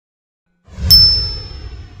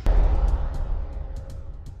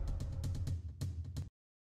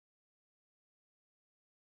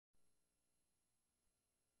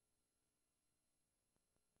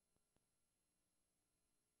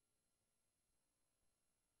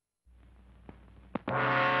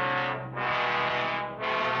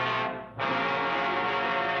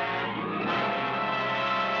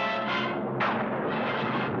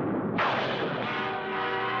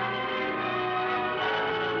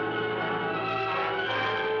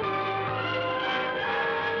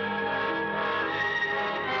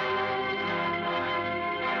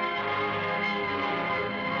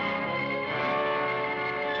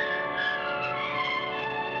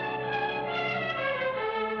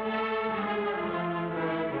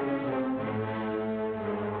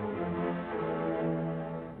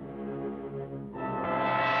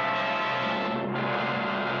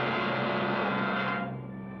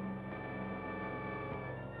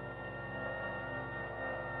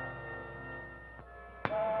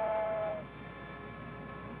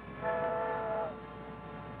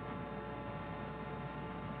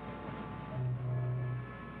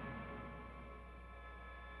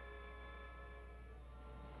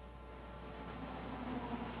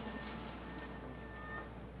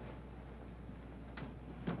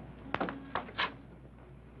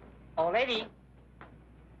Hello, lady.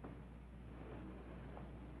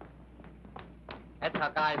 That's how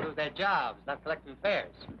guys lose their jobs, not collecting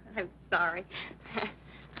fares. I'm sorry.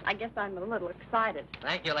 I guess I'm a little excited.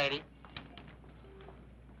 Thank you, lady.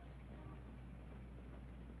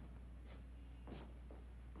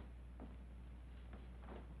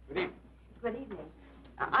 Good evening. Good evening.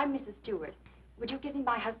 I'm Mrs. Stewart. Would you give me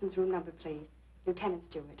my husband's room number, please? Lieutenant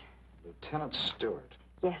Stewart. Lieutenant Stewart.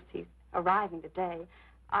 Yes, he's arriving today.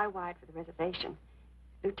 I wired for the reservation.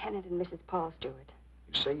 Lieutenant and Mrs. Paul Stewart.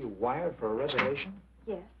 You say you wired for a reservation?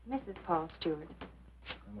 Yes, Mrs. Paul Stewart.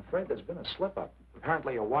 I'm afraid there's been a slip-up.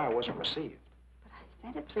 Apparently your wire wasn't received. But I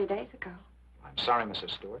sent it 3 days ago. I'm sorry,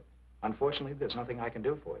 Mrs. Stewart. Unfortunately, there's nothing I can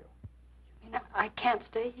do for you. You know, I can't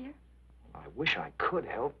stay here. I wish I could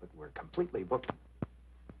help, but we're completely booked.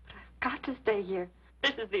 But I've got to stay here.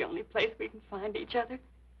 This is the only place we can find each other.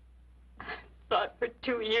 I thought for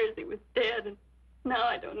 2 years he was dead, and now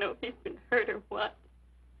I don't know if he's been hurt or what.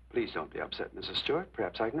 Please don't be upset, Mrs. Stewart.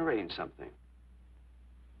 Perhaps I can arrange something.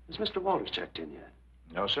 Has Mr. Walters checked in yet?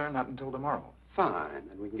 No, sir, not until tomorrow. Fine,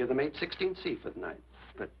 then we can give them 816C for the night.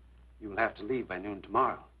 But you'll have to leave by noon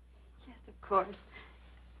tomorrow. Yes, of course.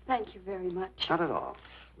 Thank you very much. Not at all.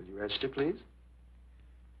 Will you register, please?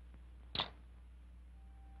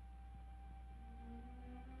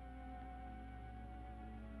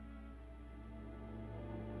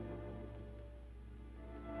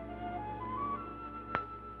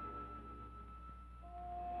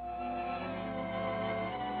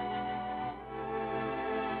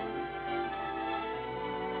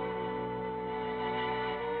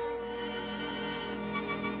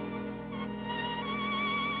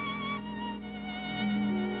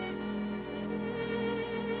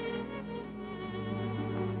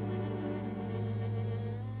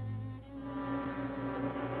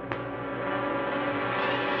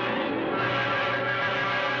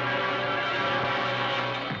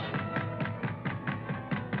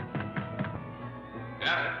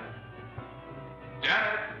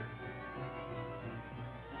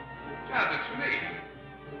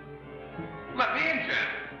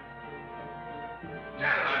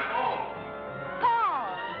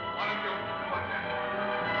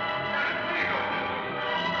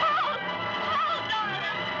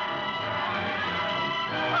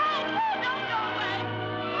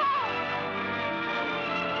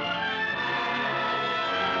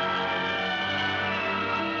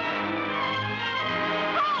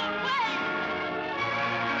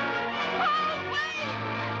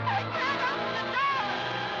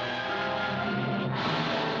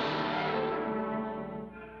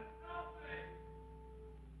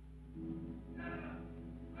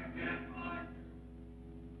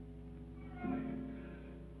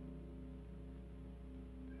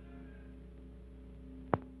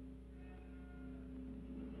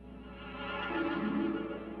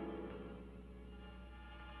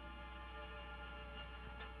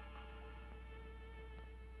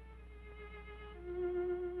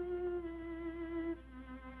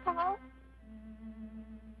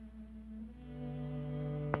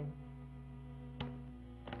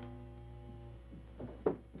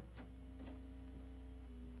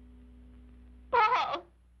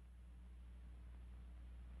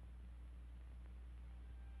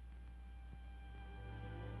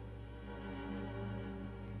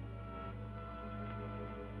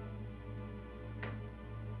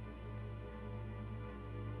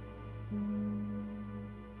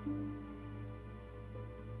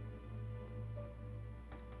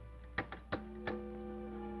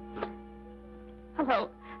 Hello,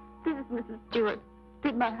 this is Mrs. Stewart.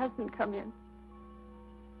 Did my husband come in?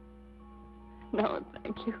 No,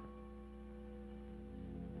 thank you.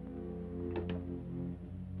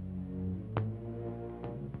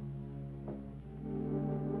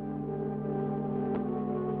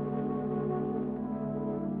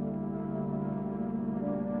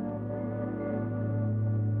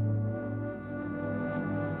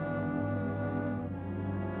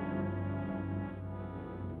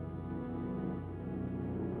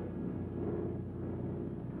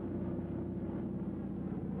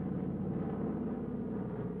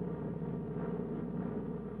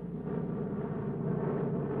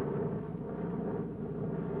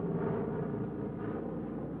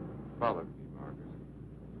 Followed me, Margaret.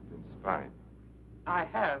 You've been spying. I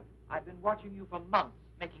have. I've been watching you for months,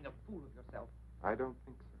 making a fool of yourself. I don't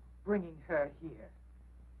think so. Bringing her here.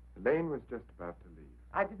 Elaine was just about to leave.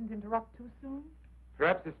 I didn't interrupt too soon?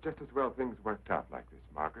 Perhaps it's just as well things worked out like this,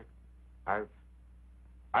 Margaret.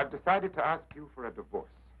 I've decided to ask you for a divorce.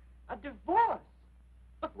 A divorce?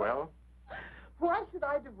 Well? Why should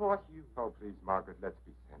I divorce you? Oh, please, Margaret, let's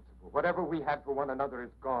be sensible. Whatever we had for one another is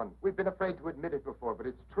gone. We've been afraid to admit it before, but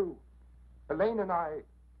it's true. Elaine and I...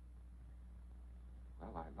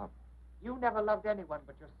 Well, I love her. You never loved anyone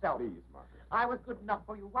but yourself. Please, Margaret. I was good enough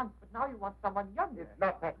for you once, but now you want someone younger. It's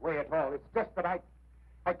not that way at all. It's just that I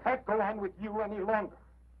can't go on with you any longer.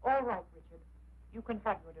 All right, Richard. You can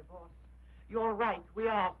have your divorce. You're right. We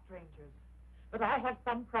are strangers. But I have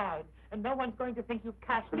some pride, and no one's going to think you've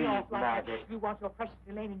cast me off like that. Margaret. You want your precious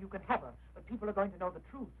Elaine, and you can have her. But people are going to know the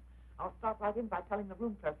truth. I'll start right in by telling the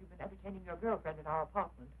room clerk you've been entertaining your girlfriend in our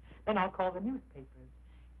apartment. Then I'll call the newspapers.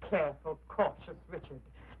 Careful, cautious Richard.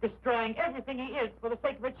 Destroying everything he is for the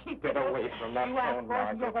sake of a cheap... Get away from that You asked phone, for it,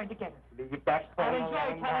 and Margaret. you're going to get it. Leave that phone I'll enjoy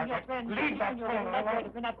alone, telling your Margaret. friends Leave that you phone and alone.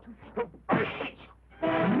 have been up to... I hate you.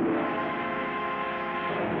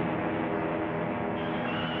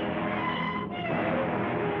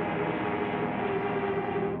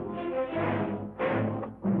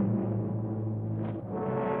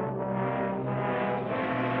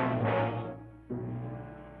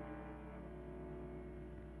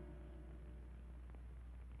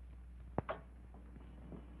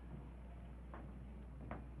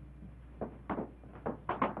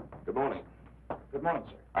 Good morning. Good morning,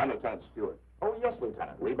 sir. I'm Lieutenant Stewart. Oh, yes,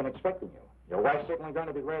 Lieutenant. We've been expecting you. Your wife's certainly going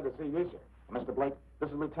to be glad to see you, sir. Mr. Blake, this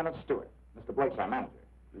is Lieutenant Stewart. Mr. Blake's our manager.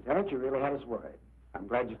 Lieutenant, you really had us worried. I'm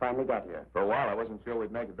glad you finally got here. For a while, I wasn't sure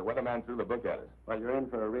we'd make it. The weatherman threw the book at us. Well, you're in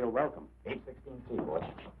for a real welcome. 816C, boy.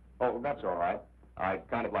 Oh, that's all right. I'd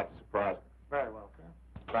kind of like to surprise. Very well, sir.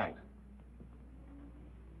 Thanks.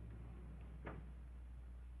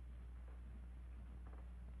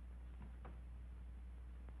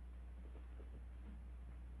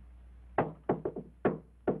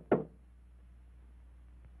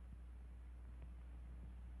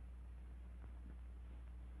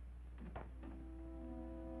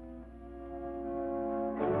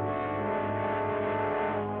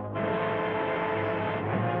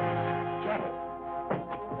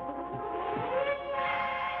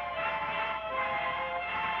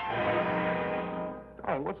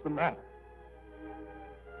 What's the matter?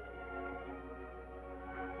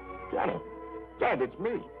 Janet. Janet, it's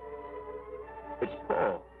me. It's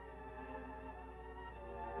Paul.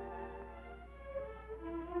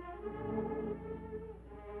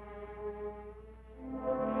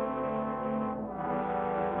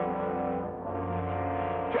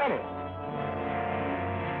 Janet.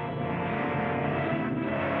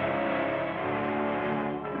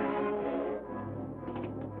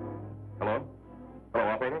 Hello? Hello,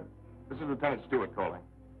 operator. This is Lieutenant Stewart calling.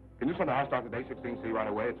 Can you send a house doctor to A16C right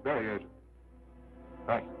away? It's very urgent.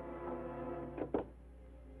 Thanks.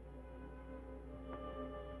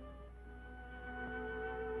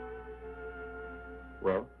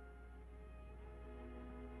 Well?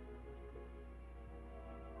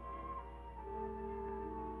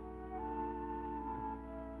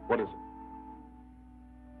 What is it?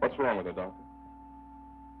 What's wrong with her, Doctor?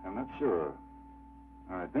 I'm not sure.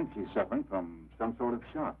 I think she's suffering from some sort of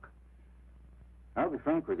shock. I'll be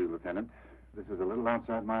frank with you, Lieutenant. This is a little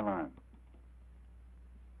outside my line.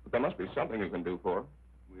 But there must be something you can do for her.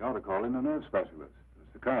 We ought to call in a nerve specialist,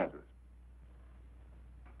 a psychiatrist.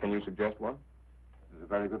 Can you suggest one? There's a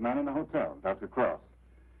very good man in the hotel, Dr. Cross.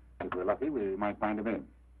 If we're lucky, we might find him in.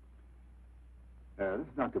 This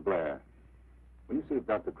is Dr. Blair. Will you see if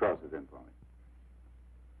Dr. Cross is in for me?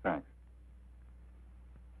 Thanks.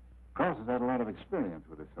 Cross has had a lot of experience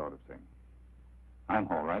with this sort of thing. I'm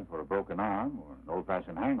all right for a broken arm or an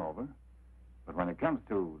old-fashioned hangover. But when it comes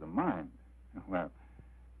to the mind, well...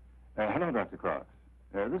 hello, Dr. Cross.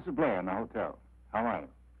 This is Blair in the hotel. How are you?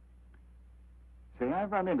 Say,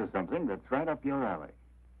 I've run into something that's right up your alley.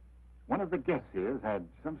 One of the guests here has had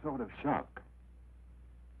some sort of shock.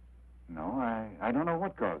 No, I don't know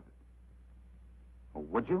what caused it. Oh,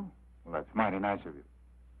 would you? Well, that's mighty nice of you.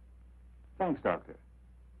 Thanks, Doctor.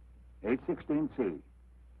 816C.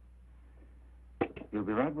 You'll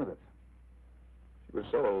be right with us. She was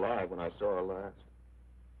so alive when I saw her last.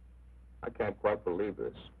 I can't quite believe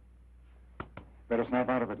this. Better snap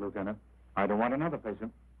out of it, Lieutenant. I don't want another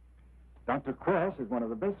patient. Dr. Cross is one of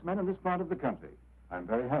the best men in this part of the country. I'm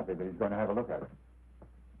very happy that he's going to have a look at it.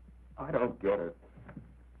 I don't get it.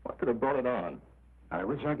 What could have brought it on? I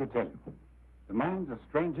wish I could tell you. The mind's a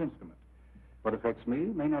strange instrument. What affects me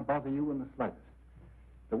may not bother you in the slightest.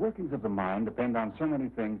 The workings of the mind depend on so many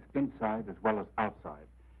things inside as well as outside.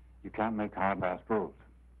 You can't make hard, fast rules.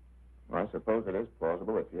 Well, I suppose it is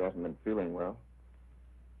plausible if he hasn't been feeling well.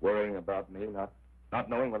 Worrying about me, not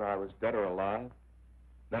knowing whether I was dead or alive.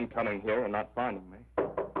 Then coming here and not finding me.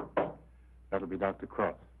 That'll be Dr.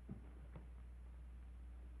 Cross.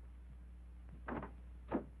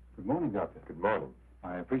 morning, Doctor. Good morning.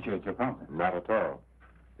 I appreciate your promptness. Not at all.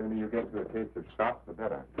 The sooner you get to a case of shock, the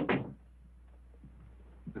better.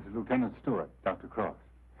 This is Lieutenant Stewart, Dr. Cross.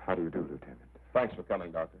 How do you do, Lieutenant? Thanks for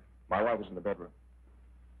coming, Doctor. My wife is in the bedroom.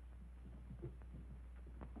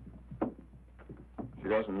 She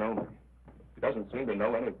doesn't know me. She doesn't seem to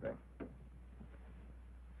know anything.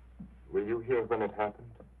 Were you here when it happened?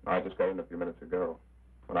 I just got in a few minutes ago.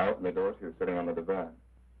 When I opened the door, she was sitting on the divan.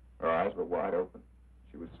 Her eyes were wide open.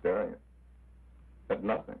 She was staring at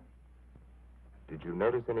nothing. Did you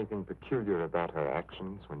notice anything peculiar about her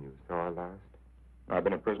actions when you saw her last? I've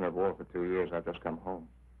been a prisoner of war for 2 years. I've just come home.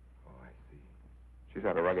 Oh, I see. She's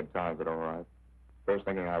had a rugged time, but all right. First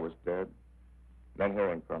thinking I was dead, then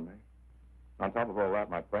hearing from me. On top of all that,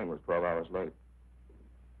 my plane was 12 hours late.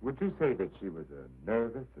 Would you say that she was a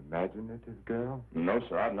nervous, imaginative girl? No,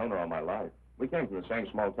 sir. I've known her all my life. We came from the same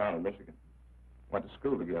small town in Michigan. Went to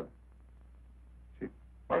school together.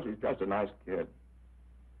 She's just a nice kid.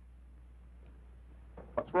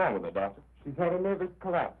 What's wrong with her, Doctor? She's had a nervous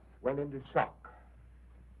collapse. Went into shock.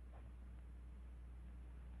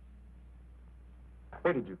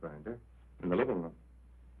 Where did you find her? In the living room.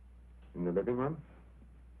 In the living room?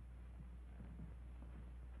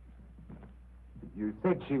 You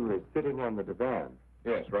said she was sitting on the divan.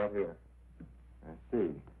 Yes, right here. I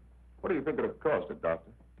see. What do you think could have caused it, Doctor?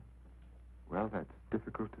 Well, that's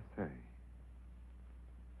difficult to say.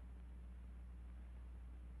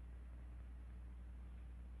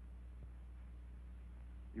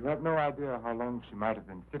 You have no idea how long she might have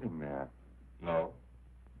been sitting there? No.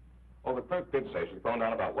 Oh, the clerk did say she phoned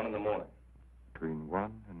out about 1 in the morning. Between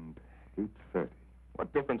 1 and 8:30.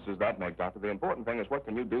 What difference does that make, Doctor? The important thing is what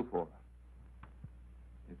can you do for her?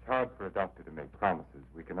 It's hard for a doctor to make promises.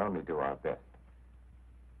 We can only do our best.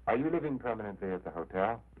 Are you living permanently at the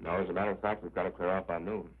hotel? No, as a matter of fact, we've got to clear out by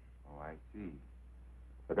noon. Oh, I see.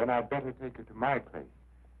 But then I'd better take her to my place.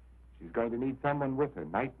 She's going to need someone with her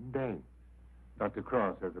night and day. Dr.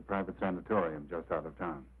 Cross has a private sanitarium just out of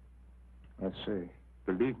town. I see.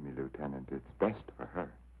 Believe me, Lieutenant, it's best for her.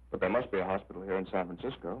 But there must be a hospital here in San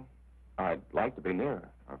Francisco. I'd like to be near her.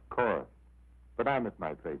 Of course. But I'm at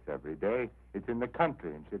my place every day. It's in the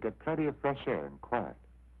country, and she'll get plenty of fresh air and quiet.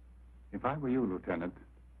 If I were you, Lieutenant,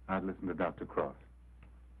 I'd listen to Dr. Cross.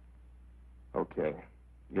 Okay.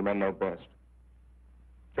 You men know best.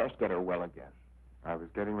 Just get her well again. I was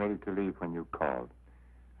getting ready to leave when you called.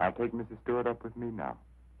 I'll take Mrs. Stewart up with me now.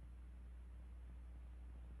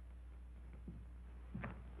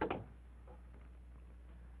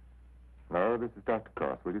 Hello, this is Dr.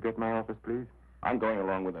 Cross. Will you get my office, please? I'm going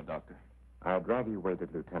along with her, Doctor. I'd rather you waited,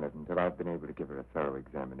 Lieutenant, until I've been able to give her a thorough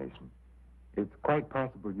examination. It's quite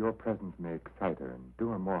possible your presence may excite her and do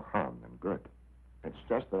her more harm than good. It's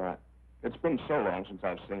just that it's been so long since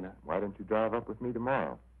I've seen her. Why don't you drive up with me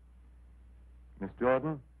tomorrow? Miss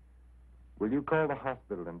Jordan, will you call the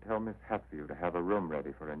hospital and tell Miss Hatfield to have a room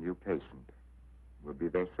ready for a new patient? We'll be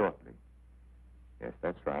there shortly. Yes,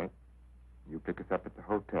 that's right. You pick us up at the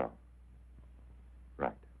hotel.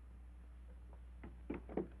 Right.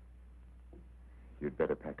 You'd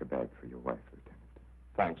better pack a bag for your wife, Lieutenant.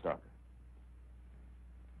 Thanks, Doctor.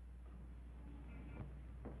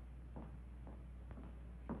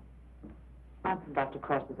 I'm from Dr.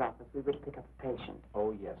 Cross's office. We wish to pick up a patient.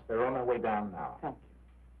 Oh, yes. They're on their way down now. Thank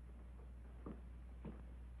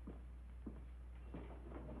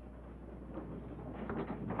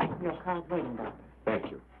you. Your card's waiting, Doctor.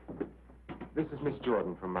 Thank you. This is Miss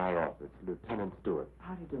Jordan from my office, Lieutenant Stewart.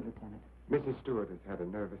 How do you do, Lieutenant? Mrs. Stewart has had a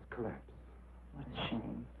nervous collapse. What a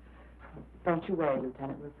shame. Don't you worry,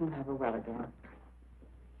 Lieutenant. We'll soon have her well again.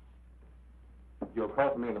 You'll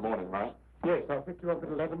call for me in the morning, right? Yes, I'll pick you up at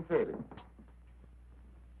 11:30.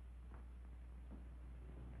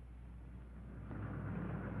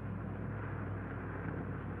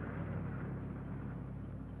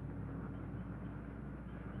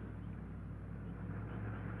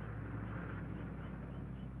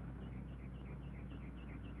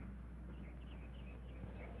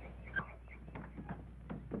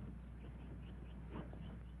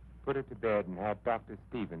 Put her to bed and have Dr.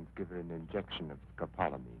 Stevens give her an injection of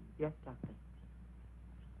scopolamine. Yes, Doctor.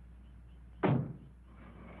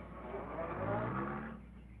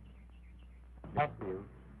 Hatfield,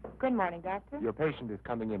 Good morning, Doctor. your patient is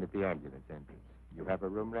coming in at the ambulance entrance. You have a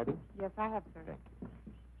room ready? Yes, I have, sir. Thank you.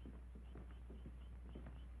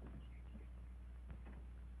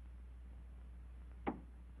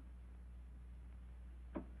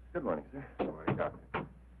 Good morning, sir. Good morning, Doctor.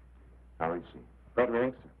 How is she? Better,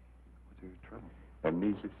 sir. What's her trouble?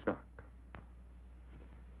 Amnesia shock.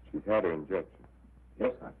 She's had her injection.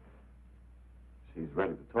 Yes, sir. She's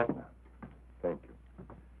ready to talk now. Thank you.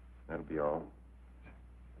 That'll be all.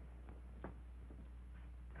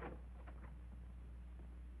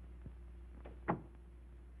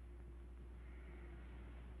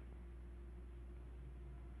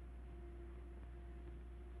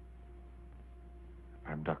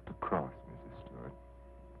 I'm Dr. Cross, Mrs. Stewart.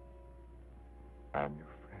 I'm your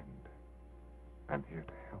friend. I'm here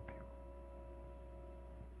to help you.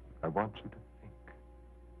 I want you to think.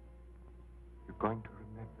 You're going to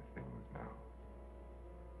remember things now.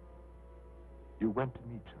 You went to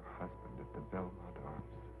meet your husband at the Belmont Arms.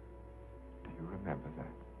 Do you remember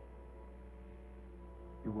that?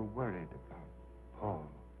 You were worried about Paul.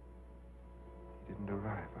 He didn't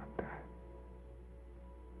arrive on time.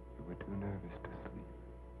 You were too nervous to sleep.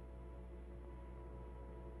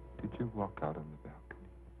 Did you walk out on the balcony?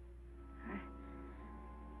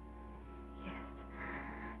 Yes.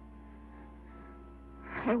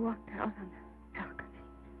 I walked out on the balcony.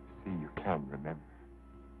 See, you can remember.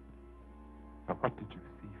 Now, what did you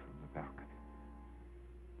see from the balcony?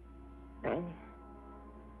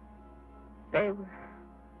 They were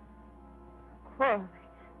quarreling.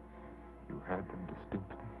 You heard them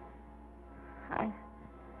distinctly? I...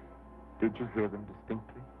 Did you hear them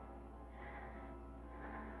distinctly?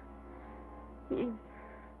 He's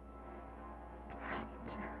trying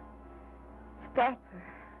to stop her.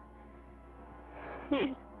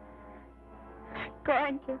 He's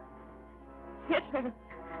going to hit her.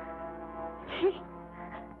 He's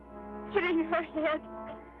hitting her head.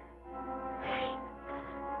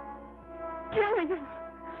 Killing her.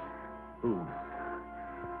 Who?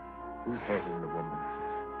 Who's hurting the woman?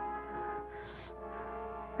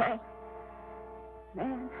 That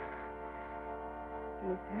man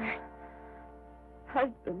is her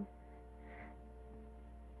husband.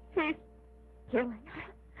 He's killing her.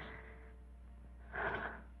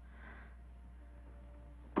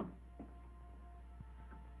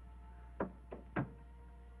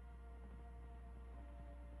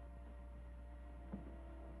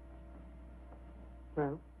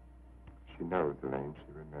 Well? She knows, Elaine.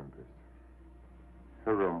 She remembers.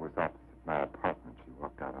 Her room was opposite my apartment. She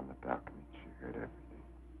walked out on the balcony. She heard everything.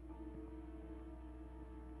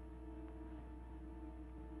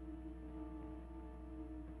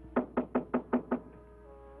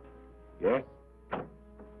 Yes?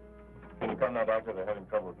 Can you come now, Doctor? They're having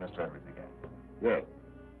trouble with Mr. Edwards again. Yes.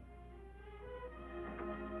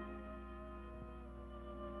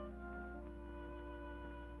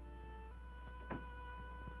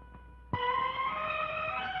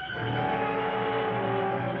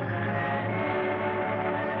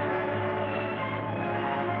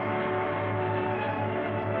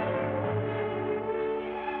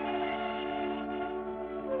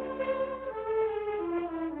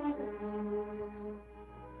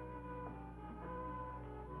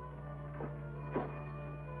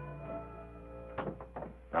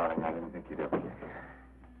 Darling, I didn't think you'd ever get here.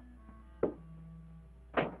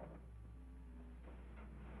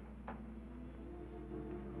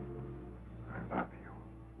 I love you.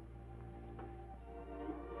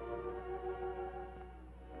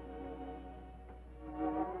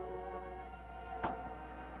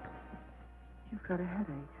 You've got a headache.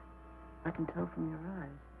 I can tell from your eyes.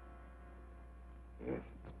 Yes,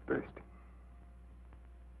 it's bursting.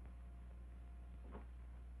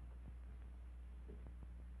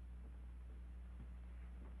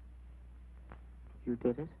 You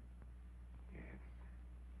did it? Yes.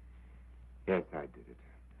 Yes, I did it.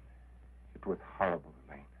 It was horrible,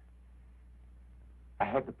 Elaine. I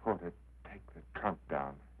had the porter take the trunk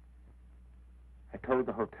down. I told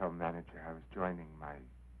the hotel manager I was joining my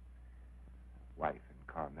wife in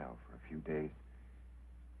Carmel for a few days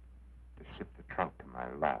to ship the trunk to my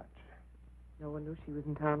lodge. No one knew she was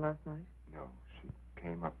in town last night? No, she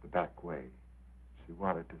came up the back way. She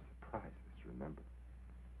wanted to surprise us, remember?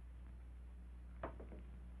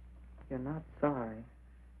 You're not sorry.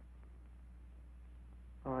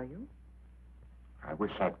 Are you? I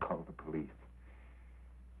wish I'd called the police.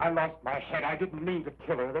 I lost my head. I didn't mean to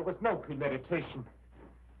kill her. There was no premeditation.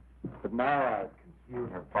 But now I've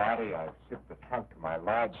concealed her body. I've shipped the trunk to my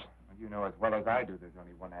lodge. Well, you know as well as I do there's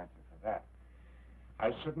only one answer for that.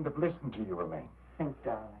 I shouldn't have listened to you, Elaine. Think,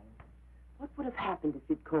 darling. What would have happened if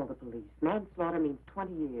you'd called the police? Manslaughter means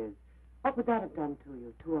 20 years. What would that have done to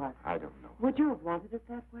you, to us? I don't know. Would you have wanted it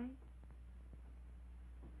that way?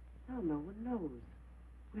 Now no one knows.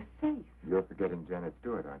 We're safe. You're forgetting Janet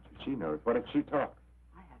Stewart, aren't you? She knows. What if she talks?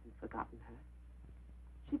 I haven't forgotten her.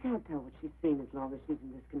 She can't tell what she's seen as long as she's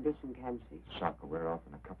in this condition, can she? Shock will wear off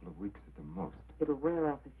in a couple of weeks at the most. It'll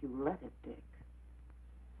wear off if you let it, Dick.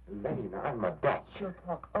 Elaine, I'm a Dutch. She'll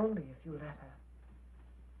talk only if you let her.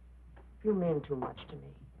 You mean too much to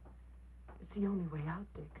me. It's the only way out,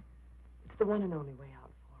 Dick. It's the one and only way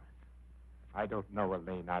out for us. I don't know,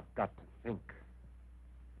 Elaine. I've got to think.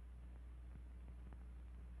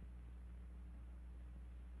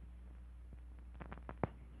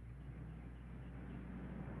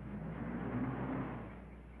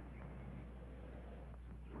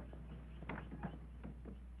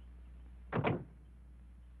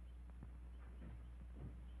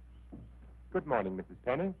 Good morning, Mrs.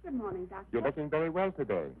 Penny. Good morning, Doctor. You're looking very well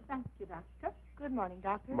today. Thank you, Doctor. Good morning,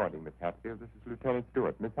 Doctor. Good morning, Miss Hatfield. This is Lieutenant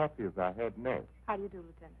Stewart. Miss Hatfield's our head nurse. How do you do,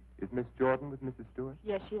 Lieutenant? Is Miss Jordan with Mrs. Stewart?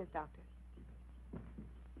 Yes, she is, Doctor.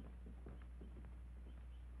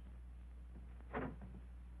 Good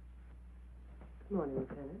morning,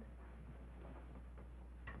 Lieutenant.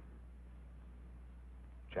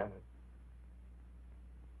 Janet.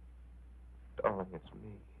 Darling, it's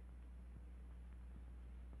me.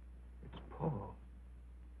 It's Paul.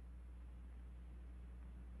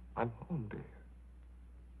 I'm home, dear.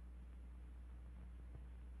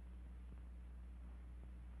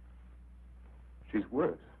 She's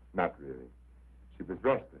worse. Not really. She was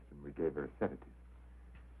restless, and we gave her a sedative.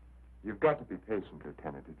 You've got to be patient,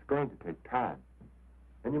 Lieutenant. It's going to take time.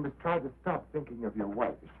 And you must try to stop thinking of your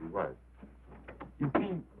wife as she was. You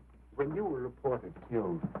see, when you were reported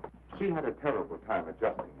killed, she had a terrible time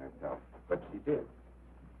adjusting herself, but she did.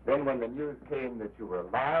 Then when the news came that you were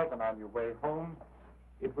alive and on your way home,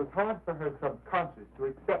 it was hard for her subconscious to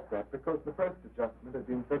accept that because the first adjustment had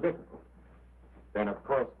been so difficult. Then, of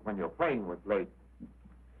course, when your plane was late,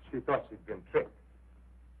 she thought she'd been tricked,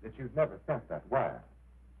 that you'd never sent that wire.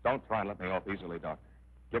 Don't try and let me off easily, Doctor.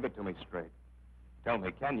 Give it to me straight. Tell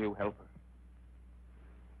me, can you help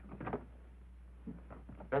her?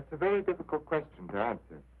 That's a very difficult question to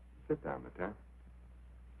answer. Sit down, Lieutenant.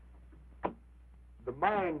 The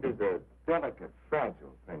mind is a delicate,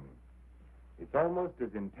 fragile thing. It's almost as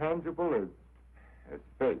intangible as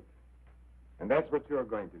faith. And that's what you're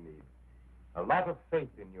going to need. A lot of faith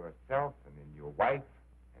in yourself and in your wife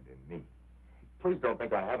and in me. Please don't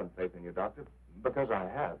think I haven't faith in you, Doctor, because I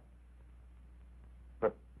have.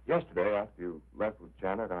 But yesterday, after you left with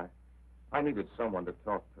Janet, I needed someone to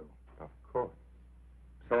talk to. Of course.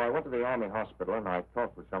 So I went to the Army hospital and I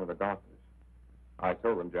talked with some of the doctors. I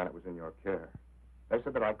told them Janet was in your care. They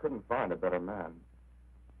said that I couldn't find a better man.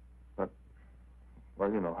 But, well,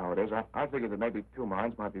 you know how it is. I figured that maybe two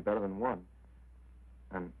minds might be better than one.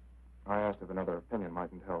 And I asked if another opinion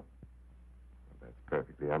mightn't help. Well, that's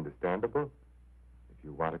perfectly understandable. If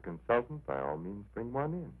you want a consultant, by all means, bring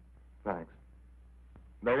one in. Thanks.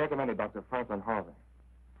 They recommended Dr. Franklin Harvey.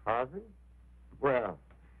 Harvey? Well,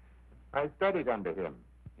 I studied under him.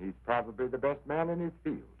 He's probably the best man in his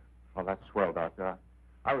field. Oh, that's swell, Doctor.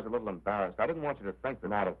 I was a little embarrassed. I didn't want you to think that.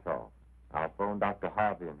 Not at all. I'll phone Dr.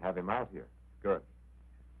 Harvey and have him out here. Good.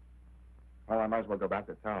 Well, I might as well go back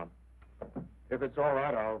to town. If it's all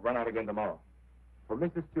right, I'll run out again tomorrow. For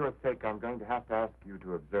Mrs. Stewart's sake, I'm going to have to ask you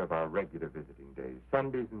to observe our regular visiting days,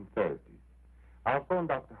 Sundays and Thursdays. I'll phone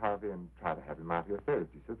Dr. Harvey and try to have him out here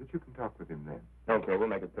Thursday so that you can talk with him then. Okay, we'll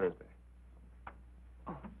make it Thursday.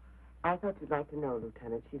 Oh, I thought you'd like to know,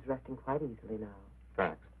 Lieutenant. She's resting quite easily now.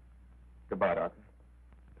 Thanks. Goodbye, Doctor.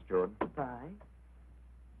 Miss Jordan. Goodbye.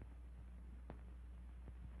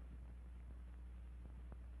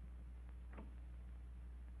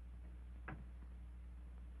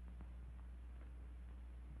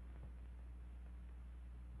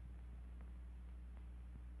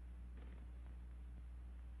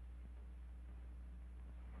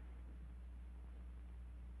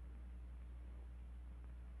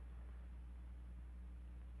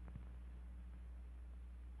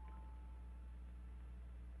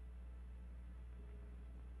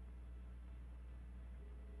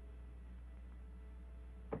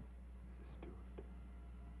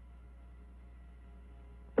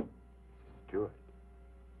 Stewart.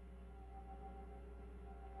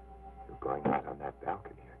 You're going out on that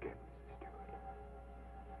balcony again, Mrs. Stewart.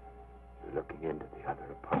 You're looking into the other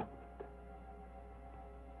apartment.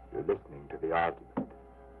 You're listening to the argument. Do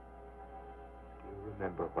you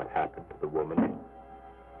remember what happened to the woman?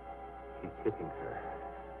 He's hitting her.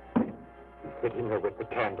 He's hitting her with the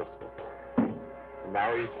candlestick. And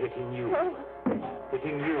now he's hitting you.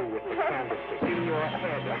 Hitting you with the candlestick in your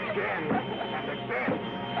head again and again.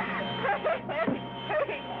 The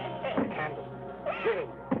candlestick killing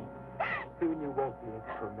you. Soon you won't be able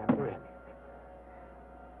to remember anything.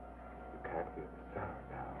 You can't hear the sound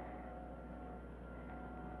now.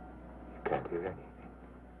 You can't hear anything.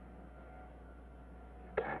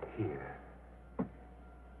 You can't hear. You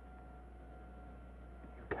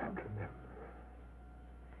can't remember.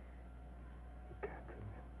 You can't remember. You can't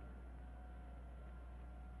remember.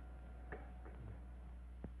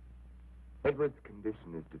 Edward's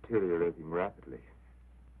condition is deteriorating rapidly.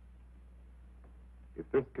 If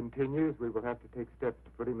this continues, we will have to take steps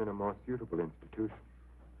to put him in a more suitable institution.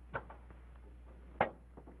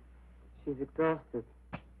 She's exhausted.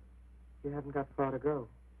 You haven't got far to go.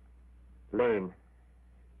 Lane,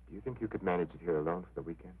 do you think you could manage it here alone for the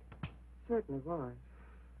weekend? Certainly. Why?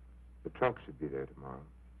 The trunk should be there tomorrow.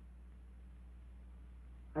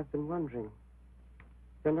 I've been wondering.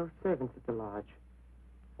 There are no servants at the lodge.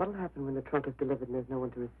 What'll happen when the trunk is delivered and there's no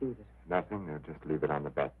one to receive it? Nothing. They'll just leave it on the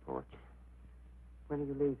back porch. When are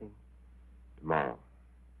you leaving? Tomorrow.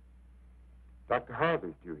 Dr.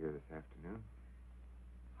 Harvey's due here this afternoon.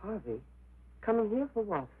 Harvey? Coming here for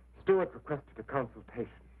what? Stewart requested a consultation.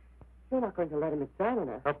 You're not going to let him examine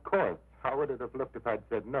her. Of course. How would it have looked if I'd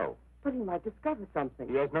said no? But he might discover something.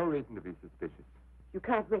 He has no reason to be suspicious. You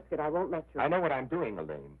can't risk it. I won't let you. I know what I'm doing,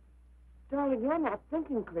 Elaine. Darling, you're not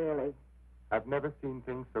thinking clearly. I've never seen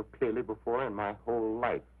things so clearly before in my whole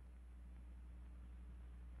life.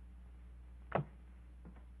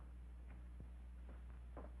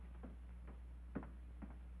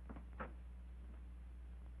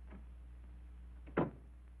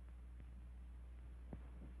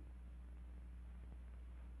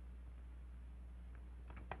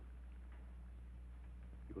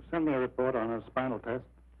 You'll send me a report on her spinal test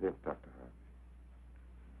Yes, Dr.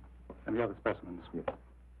 Harvey. and the other specimens. Yes.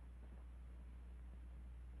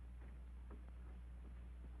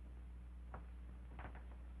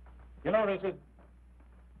 You know, Richard,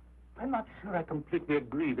 I'm not sure I completely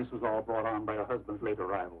agree this was all brought on by her husband's late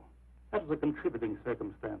arrival. That was a contributing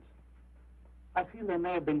circumstance. I feel there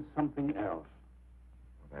may have been something else.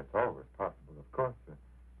 Well, that's always possible, of course, sir.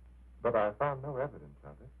 But I found no evidence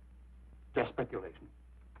of it. Just speculation.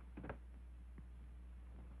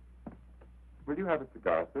 Will you have a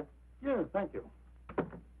cigar, sir? Yes, thank you.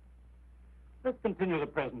 Let's continue the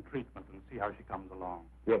present treatment and see how she comes along.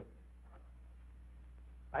 Yes.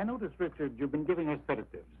 I notice, Richard, you've been giving her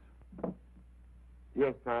sedatives.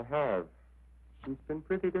 Yes, I have. She's been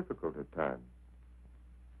pretty difficult at times.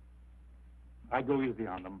 I go easy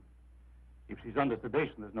on them. If she's under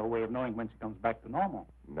sedation, there's no way of knowing when she comes back to normal.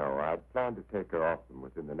 No, I plan to take her off them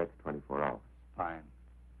within the next 24 hours. Fine.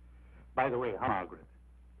 By the way, how Margaret?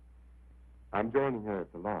 I'm joining her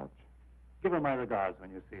at the lodge. Give her my regards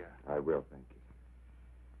when you see her. I will, thank you.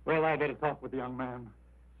 Well, I better talk with the young man.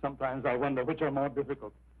 Sometimes I wonder which are more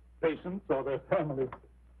difficult, patients or their families.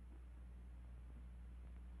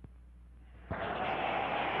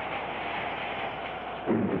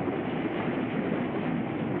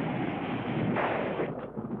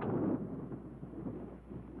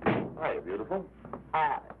 Hi, beautiful.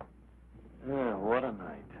 Hi. Yeah, what a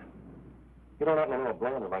night. You don't happen to know a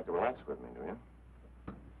blonde who'd like to relax with me, do you?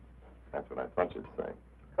 That's what I thought you'd say.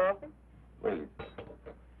 Coffee? Please.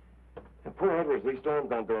 And poor Edward's these storms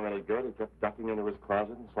don't do him any good. He kept ducking into his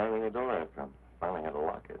closet and slamming the door after him. Finally had to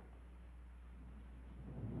lock it.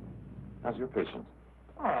 How's your patient?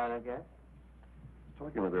 All right, I guess.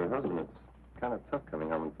 Talking with her husband, it's kind of tough coming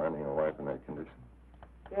home and finding a wife in that condition.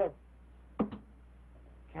 Yes.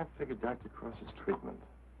 Can't figure Dr. Cross's treatment.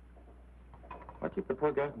 Why keep the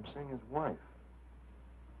poor guy from seeing his wife?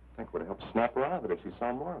 I think it would have helped snap her out of it if she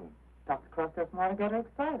saw more of him. Dr. Cross doesn't want to get her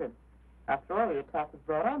excited. After all, the attack was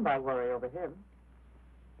brought on by worry over him.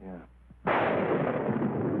 Yeah.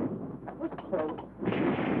 That was close.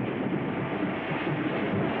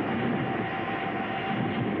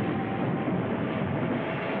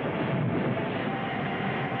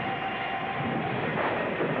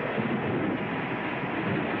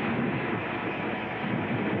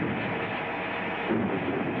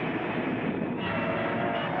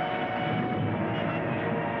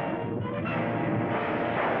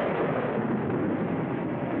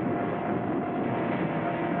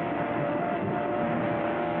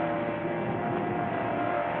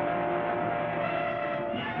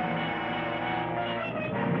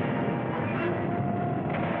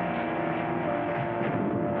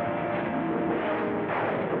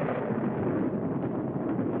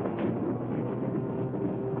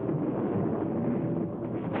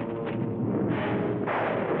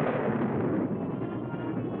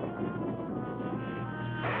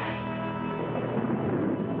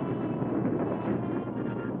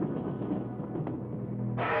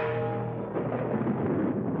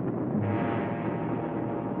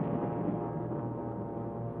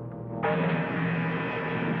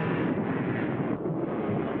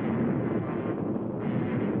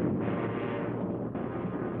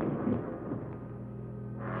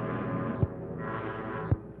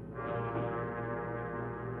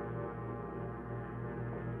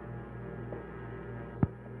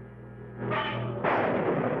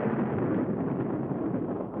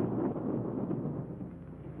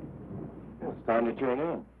 time to turn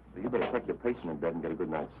in. So you better tuck your patient in bed and get a good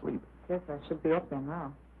night's sleep. Yes, I should be up there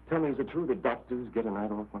now. Tell me, is it true that doctors get a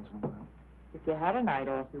night off once in a while? If you had a night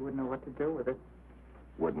off, you wouldn't know what to do with it.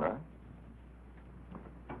 Wouldn't I?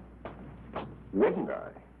 Wouldn't I?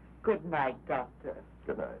 Good night, Doctor.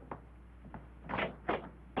 Good night.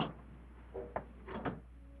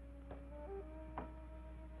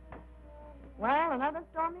 Well, another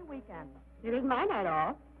stormy weekend. It is my night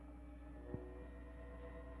off.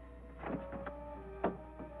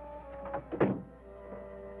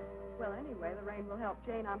 Well, anyway, the rain will help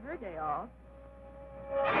Jane on her day off.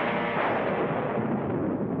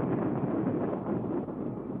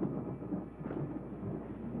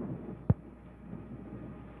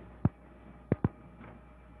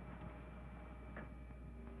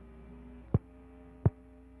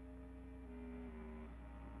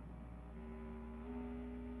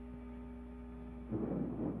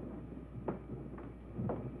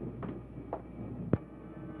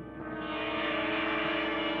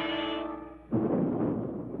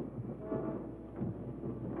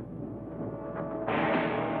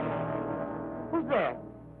 Who's there?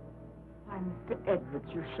 Why, Mr. Edwards,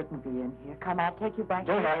 you shouldn't be in here. Come, I'll take you back.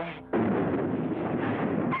 Don't I?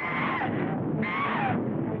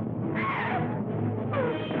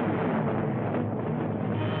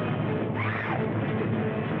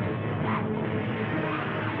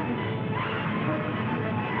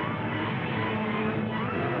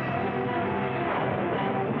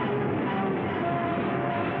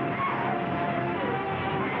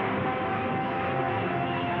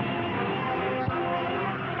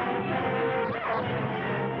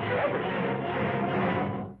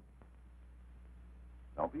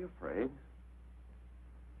 Don't be afraid.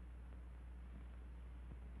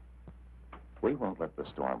 We won't let the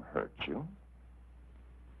storm hurt you.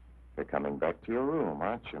 You're coming back to your room,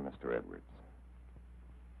 aren't you, Mr. Edwards?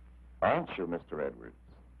 Aren't you, Mr. Edwards?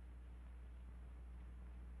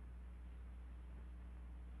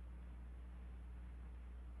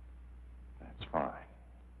 That's fine.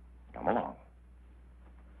 Come along.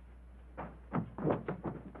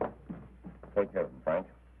 Take care of him, Frank.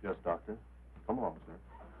 Yes, Doctor. Come along, sir.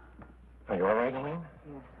 Are you all right, Elaine?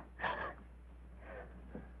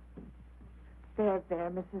 Yes. There,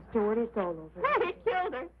 Mrs. Stewart, it's all over. He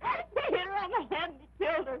killed her. He hit her on the head and he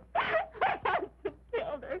killed her. Her husband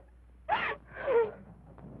killed her.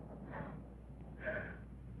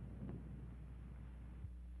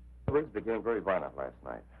 Edwards became very violent last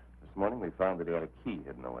night. This morning we found that he had a key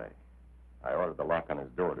hidden away. I ordered the lock on his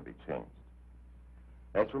door to be changed.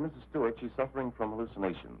 As for Mrs. Stewart, she's suffering from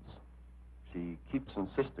hallucinations. She keeps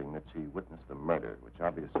insisting that she witnessed a murder, which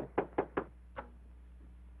obviously...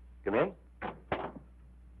 Come in?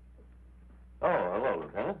 Oh, hello,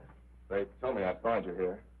 Lieutenant. They told me I'd find you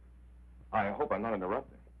here. I hope I'm not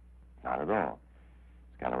interrupting. Not at all.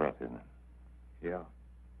 It's kind of rough, isn't it? Yeah.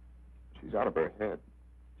 She's out of her head.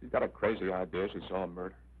 She's got a crazy idea she saw a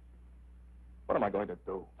murder. What am I going to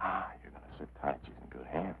do? You're going to sit tight. She's in good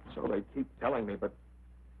hands. So they keep telling me, but...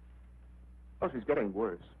 Oh, she's getting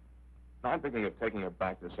worse. I'm thinking of taking her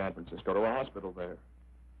back to San Francisco, to a hospital there.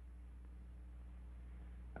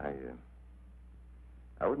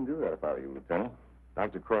 I wouldn't do that if I were you, Lieutenant.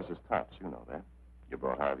 Dr. Cross is tops, you know that. You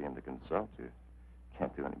brought Harvey in to consult. You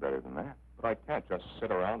can't do any better than that. But I can't just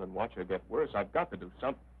sit around and watch her get worse. I've got to do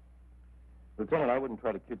something. Lieutenant, I wouldn't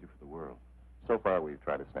try to kid you for the world. So far, we've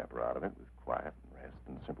tried to snap her out of it with quiet and rest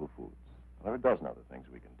and simple foods. There are a dozen other things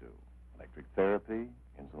we can do. Electric therapy,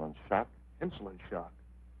 insulin shock. Insulin shock.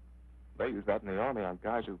 They use that in the Army on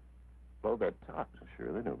guys who blow their tops.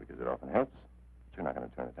 Sure they do, because it often helps. But you're not going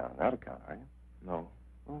to turn it down on that account, are you? No.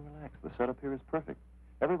 Well, relax. The setup here is perfect.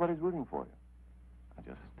 Everybody's rooting for you. Now,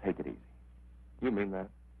 just take it easy. You mean that?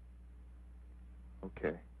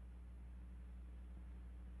 Okay.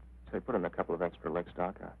 Say, put in a couple of extra licks,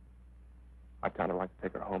 Doc. I'd kind of like to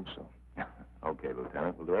take her home soon. Okay,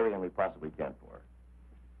 Lieutenant. We'll do everything we possibly can for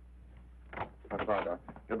her. Goodbye, Doc.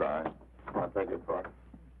 Goodbye. I'll take your part.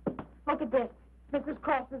 Look at this. Mrs.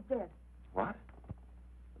 Cross is dead. What?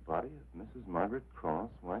 The body of Mrs. Margaret Cross,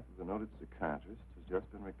 wife of the noted psychiatrist, has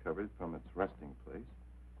just been recovered from its resting place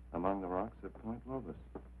among the rocks at Point Lobos.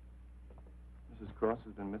 Mrs. Cross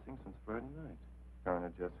has been missing since Friday night.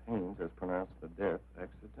 Coroner Jess Haynes has pronounced the death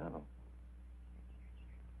accidental.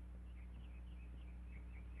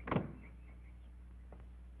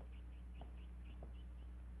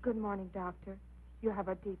 Good morning, Doctor. You have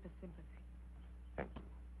our deepest sympathy. Thank you.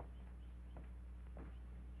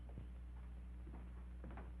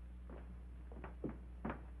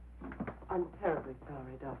 I'm terribly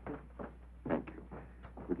sorry, Doctor. Thank you.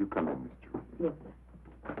 Would you come in, Miss Drew? Yes, sir.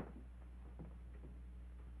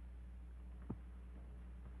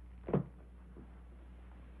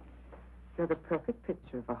 You're the perfect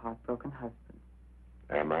picture of a heartbroken husband.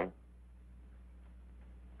 Am I?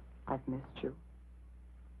 I've missed you.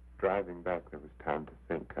 Driving back, there was time to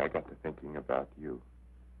think. I got to thinking about you.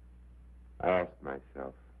 I asked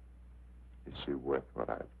myself, is she worth what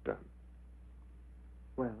I've done?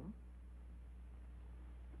 Well?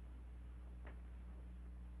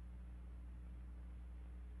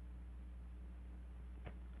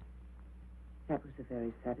 That was a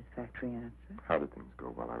very satisfactory answer. How did things go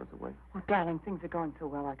while I was away? Oh, darling, things are going so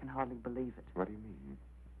well I can hardly believe it. What do you mean?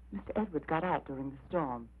 Mr. Edwards got out during the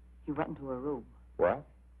storm. He went into her room. What?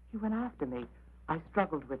 He went after me. I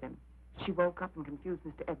struggled with him. She woke up and confused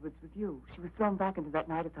Mr. Edwards with you. She was thrown back into that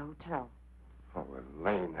night at the hotel. Oh,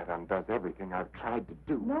 Elaine, that undoes everything I've tried to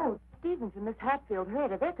do. No, Stevens and Miss Hatfield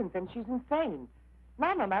heard her. They're convinced she's insane.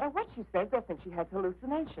 Now, no matter what she says, they'll think she has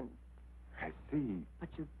hallucinations. I see. But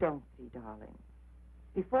you don't see, darling.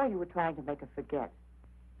 Before you were trying to make her forget.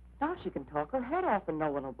 Now she can talk her head off and no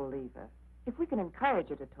one will believe her. If we can encourage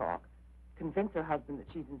her to talk, convince her husband that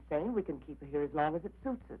she's insane, we can keep her here as long as it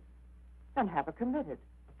suits us. Then have her committed.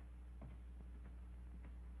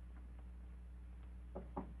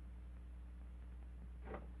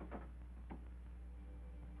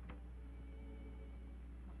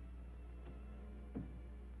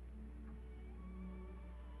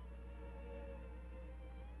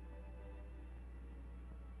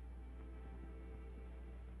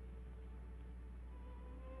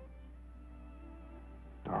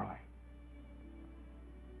 Darling.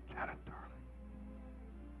 Janet, darling.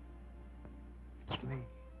 It's me.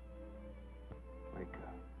 Wake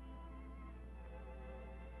up.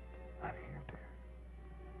 I'm here, dear.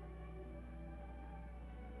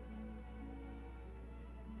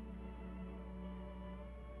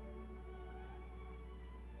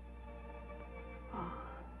 Oh.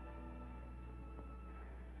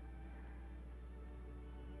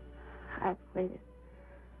 I've waited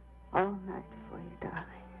all night for you, darling.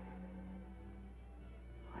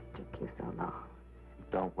 What took you so long?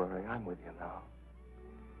 Don't worry, I'm with you now.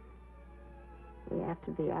 We have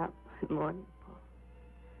to be out by morning, Paul.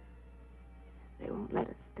 They won't let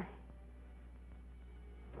us stay.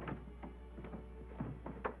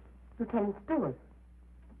 Lieutenant Stewart.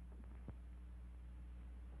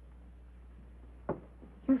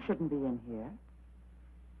 You shouldn't be in here.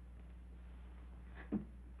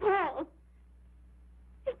 Paul!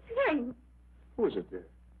 It's him! Who is it, dear?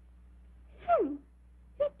 Him!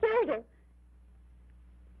 He killed her.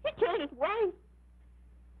 He killed his wife.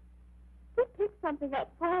 He picked something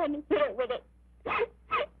up for her and he hit her with it.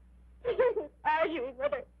 He was arguing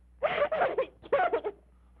with her. He killed her.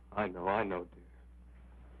 I know, dear.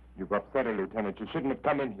 You've upset her, Lieutenant. You shouldn't have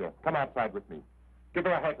come in here. Come outside with me. Give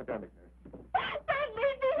her a hypodermic nurse. Don't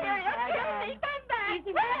leave me here. You'll kill me. Come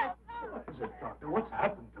back. What is it, Doctor? What's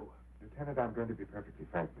happened to her? Lieutenant, I'm going to be perfectly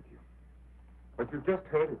frank with you. What you've just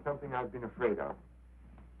heard is something I've been afraid of.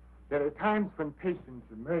 There are times when patients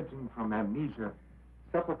emerging from amnesia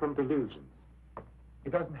suffer from delusions.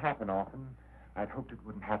 It doesn't happen often. I'd hoped it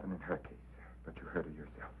wouldn't happen in her case, but you heard it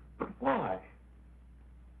yourself. But why?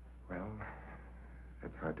 Well,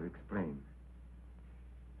 that's hard to explain.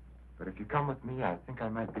 But if you come with me, I think I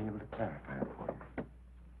might be able to clarify it for you.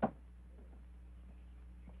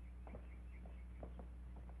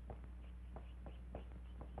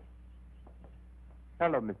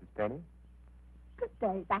 Hello, Mrs. Penny. Good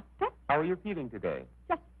day, Doctor. How are you feeling today?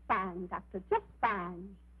 Just fine, Doctor. Just fine.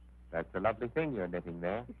 That's a lovely thing you're knitting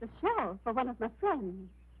there. It's a shawl for one of my friends.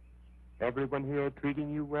 Everyone here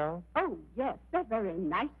treating you well? Oh, yes. They're very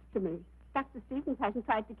nice to me. Dr. Stevens hasn't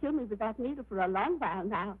tried to kill me with that needle for a long while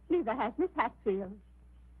now. Neither has Miss Hatfield.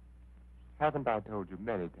 Haven't I told you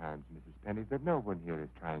many times, Mrs. Penny, that no one here is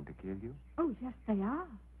trying to kill you? Oh, yes, they are.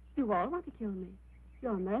 You all want to kill me.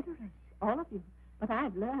 You're murderers, all of you. But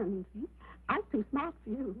I've learned. I'm too smart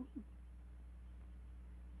for you.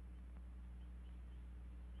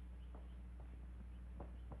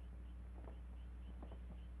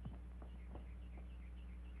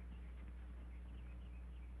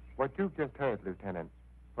 What you've just heard, Lieutenant,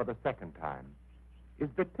 for the second time, is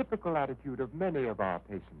the typical attitude of many of our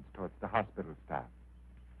patients towards the hospital staff.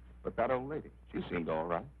 But that old lady, she seemed all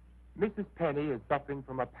right. Mrs. Penny is suffering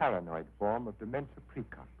from a paranoid form of dementia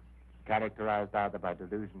precox, characterized either by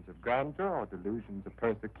delusions of grandeur or delusions of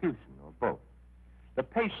persecution, or both. The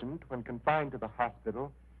patient, when confined to the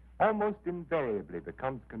hospital, almost invariably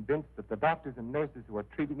becomes convinced that the doctors and nurses who are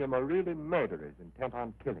treating him are really murderers intent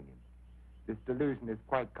on killing him. This delusion is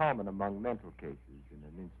quite common among mental cases in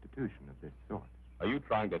an institution of this sort. Are you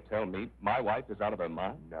trying to tell me my wife is out of her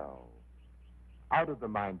mind? No. Out of the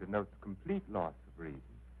mind denotes complete loss of reason.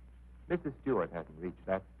 Mrs. Stewart hasn't reached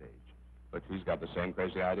that stage. But she's got the same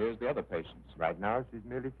crazy idea as the other patients. Right now, she's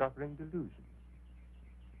merely suffering delusions.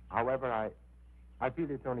 However, I feel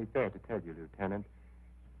it's only fair to tell you, Lieutenant,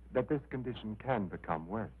 that this condition can become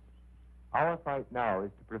worse. Our fight now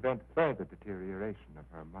is to prevent further deterioration of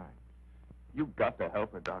her mind. You've got to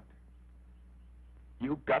help her, Doctor.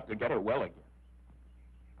 You've got to get her well again.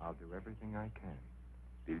 I'll do everything I can.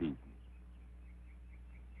 Believe me.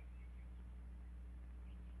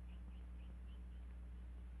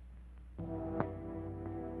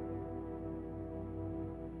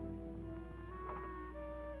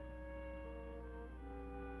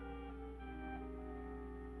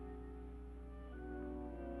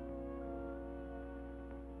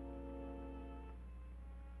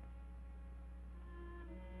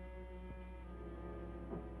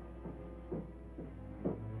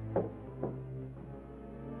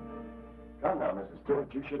 Come now, Mrs. Stewart,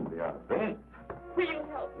 you shouldn't be out of bed. Will you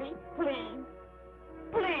help me, please?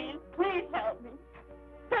 Please, please help me.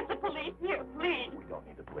 Get the police here, please. We don't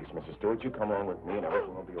need the police, Mrs. Stewart. You come along with me and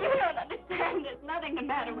everything will be all You right. don't understand. There's nothing the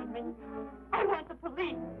matter with me. I want the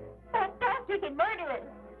police. That doctor's a murderer.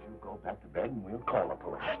 You go back to bed and we'll call the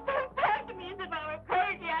police. Don't talk to me as if I were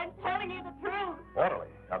crazy. I'm telling you the truth. Orderly.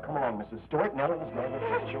 Now come along, Mrs. Stewart. Ellen's going to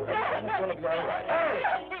assist you. And it's going to be all right. Hey!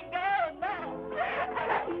 Let me go. No.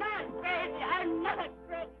 I'm not crazy. I'm not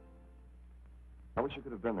crazy. I wish you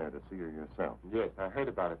could have been there to see her yourself. Yes, I heard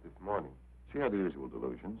about it this morning. She had the usual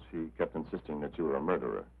delusions. She kept insisting that you were a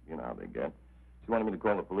murderer. You know how they get. She wanted me to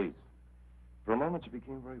call the police. For a moment, she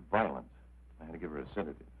became very violent. I had to give her a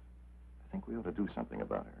sedative. I think we ought to do something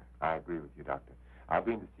about her. I agree with you, Doctor. I'll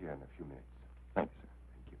be in to see her in a few minutes. Thank you, sir.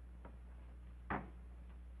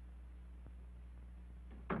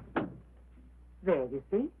 Thank you. There, you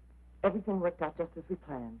see? Everything worked out just as we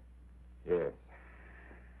planned. Yes.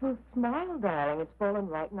 Well, smile, darling. It's fallen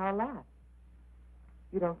right in our lap.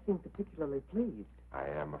 You don't seem particularly pleased. I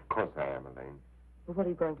am. Of course I am, Elaine. Well, what are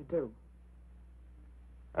you going to do?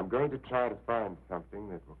 I'm going to try to find something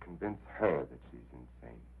that will convince her that she's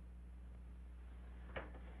insane.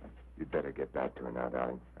 You'd better get back to her now,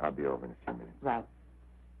 darling. I'll be over in a few minutes. Right.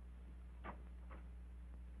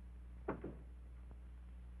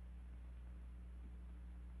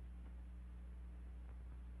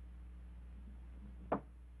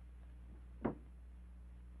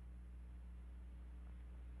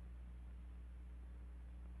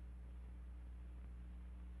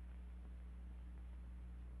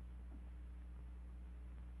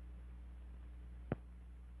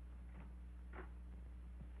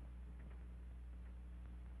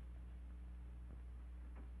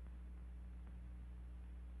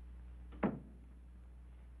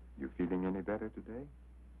 You feeling any better today?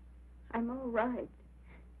 I'm all right.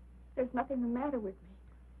 There's nothing the matter with me.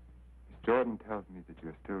 Miss Jordan tells me that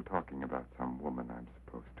you're still talking about some woman I'm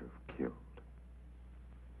supposed to have killed.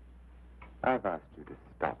 I've asked you to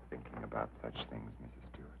stop thinking about such things,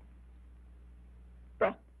 Mrs. Stewart.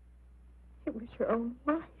 But it was your own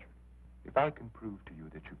wife. If I can prove to you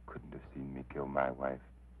that you couldn't have seen me kill my wife,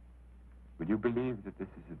 will you believe that this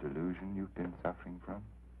is a delusion you've been suffering from?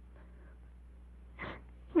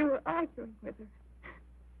 You were arguing with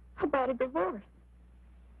her about a divorce.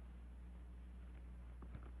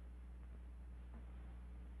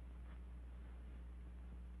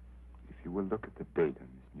 If you will look at the date on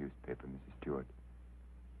this newspaper, Mrs. Stewart,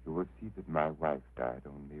 you will see that my wife died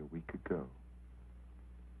only a week ago.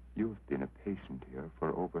 You've been a patient here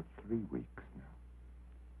for over 3 weeks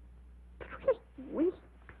now. 3 weeks?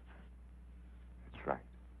 That's right.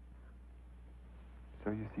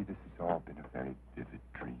 So you see, this has all been a very vivid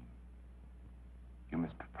dream. You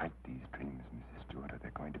must fight these dreams, Mrs. Stewart, or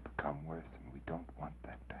they're going to become worse, and we don't want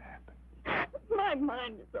that to happen. My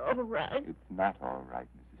mind is all right. It's not all right,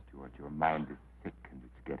 Mrs. Stewart. Your mind is sick, and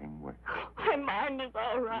it's getting worse. My mind is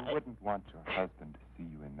all right. You wouldn't want your husband to see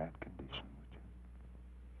you in that condition, would you?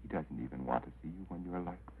 He doesn't even want to see you when you're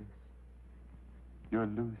like this. You're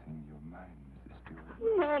losing your mind, Mrs.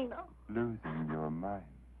 Stewart. No. Losing your mind.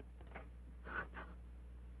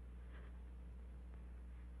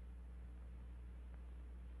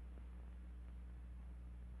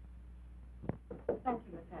 Thank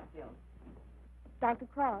you, Miss Hatfield. Dr.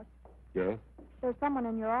 Cross, Yes? there's someone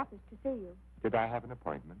in your office to see you. Did I have an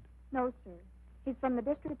appointment? No, sir. He's from the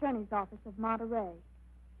district attorney's office of Monterey.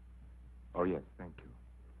 Oh, yes, thank you.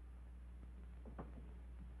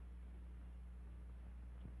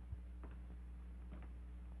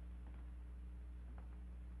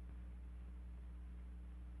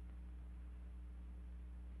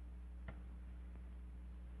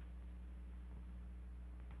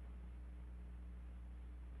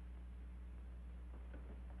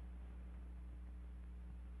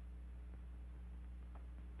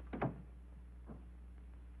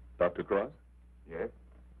 Dr. Cross? Yes?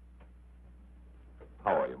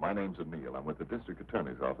 How are you? My name's O'Neill. I'm with the district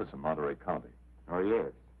attorney's office in Monterey County. Oh,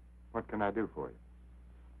 yes. What can I do for you?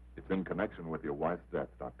 It's in connection with your wife's death,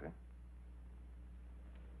 Doctor.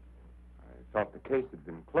 I thought the case had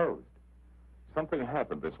been closed. Something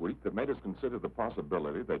happened this week that made us consider the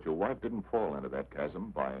possibility that your wife didn't fall into that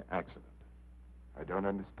chasm by accident. I don't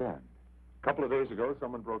understand. A couple of days ago,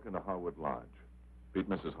 someone broke into Harwood Lodge, beat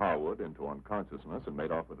Mrs. Harwood into unconsciousness, and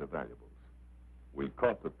made off with her valuables. We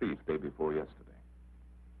caught the thief day before yesterday.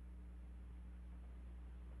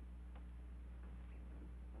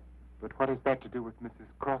 But what has that to do with Mrs.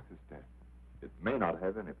 Cross's death? It may not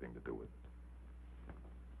have anything to do with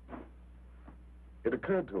it. It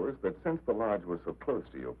occurred to us that since the lodge was so close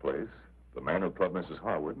to your place, the man who clubbed Mrs.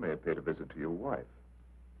 Harwood may have paid a visit to your wife.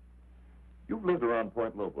 You've lived around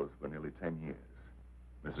Point Lobos for nearly 10 years.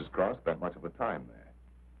 Mrs. Cross spent much of her time there.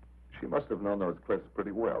 She must have known those cliffs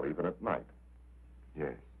pretty well, even at night.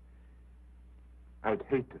 Yes. I'd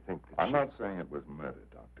hate to think that I'm not saying it was murder,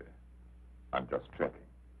 Doctor. I'm just checking.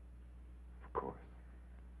 Of course.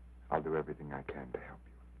 I'll do everything I can to help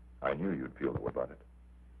you. I knew you'd feel that way about it.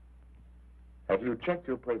 Have you checked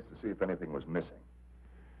your place to see if anything was missing?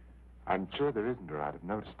 I'm sure there isn't, or I'd have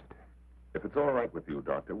noticed it. If it's all right with you,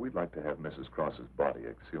 Doctor, we'd like to have Mrs. Cross's body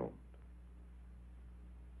exhumed.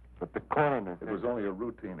 But the coroner said... It was only a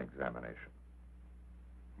routine examination.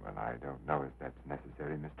 Well, I don't know if that's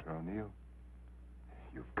necessary, Mr. O'Neill.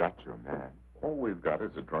 You've got your man. All we've got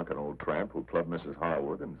is a drunken old tramp who clubbed Mrs.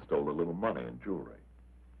 Harwood and stole a little money and jewelry.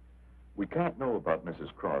 We can't know about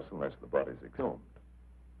Mrs. Cross unless the body's exhumed.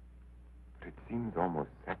 But it seems almost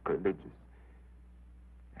sacrilegious.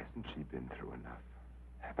 Hasn't she been through enough?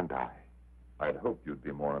 Haven't I? I'd hope you'd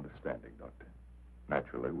be more understanding, Doctor.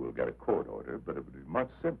 Naturally, we'll get a court order, but it would be much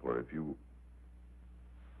simpler if you...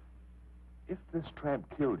 If this tramp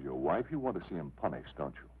killed your wife, you want to see him punished,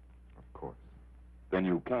 don't you? Of course. Then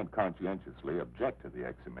you can't conscientiously object to the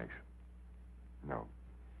exhumation. No.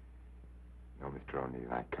 No, Mr.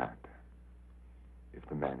 O'Neill, I can't. If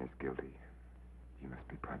the man is guilty, he must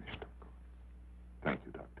be punished, of course. Thank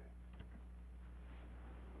you, Doctor.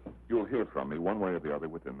 You'll hear from me one way or the other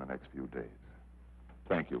within the next few days.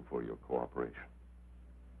 Thank you for your cooperation.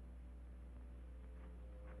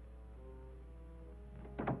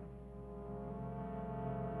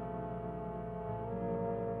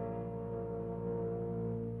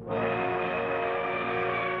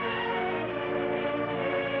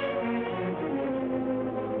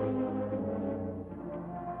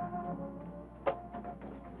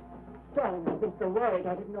 Darling, I've been so worried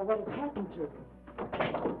I didn't know what had happened to you.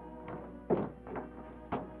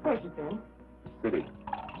 Where's you been? City.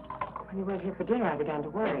 When you weren't here for dinner, I began to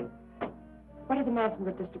worry. What did the man from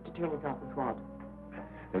the district attorney's office want?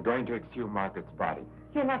 They're going to exhume Margaret's body.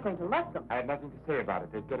 You're not going to let them. I had nothing to say about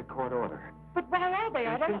it. They'd get a court order. But why are they?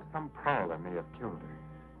 I They don't... think some prowler may have killed her.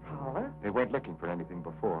 Prowler? They weren't looking for anything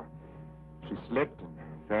before. She slipped and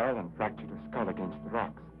fell and fractured her skull against the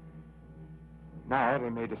rocks. Now they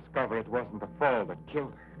may discover it wasn't the fall that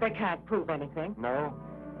killed her. They can't prove anything. No.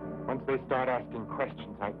 Once they start asking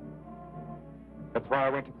questions, That's why I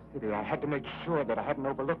went to the city. I had to make sure that I hadn't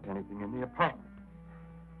overlooked anything in the apartment.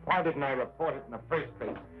 Why didn't I report it in the first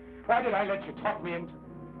place? Why did I let you talk me into it?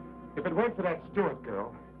 If it weren't for that Stewart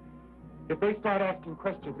girl, if they start asking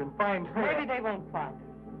questions and find her... Maybe they won't find her.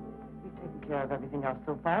 We've taken care of everything else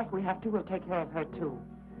so far. If we have to, we'll take care of her, too.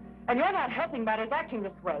 And you're not helping matters acting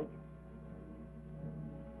this way.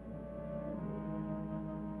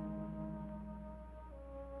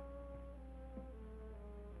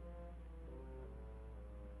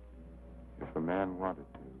 If a man wanted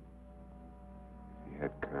to, if he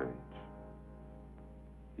had courage,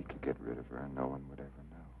 he could get rid of her and no one would ever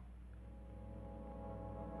know.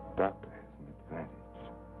 The doctor has an advantage.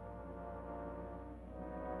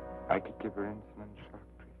 I could give her insulin shock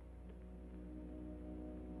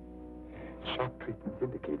treatment. Shock treatment's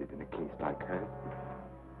indicated in a case like hers.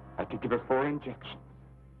 I could give her 4 injections.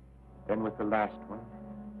 Then with the last one,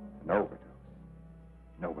 an overdose.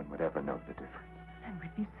 No one would ever know the difference. And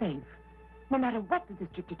we'd be safe. No matter what the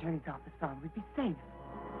district attorney's office found, we'd be safe.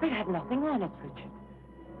 We'd have nothing on us, Richard.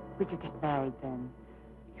 We could get married then.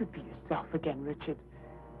 You'd be yourself again, Richard.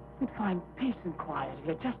 We'd find peace and quiet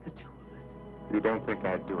here, just the two of us. You don't think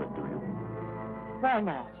I'd do it, do you? Why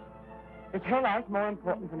not? Is her life more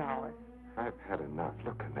important than ours? I've had enough.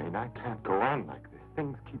 Look, Elaine, I can't go on like this.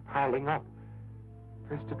 Things keep piling up.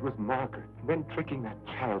 First it was Margaret, then tricking that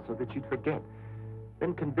child so that she'd forget,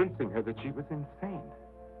 then convincing her that she was insane.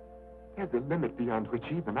 There's a limit beyond which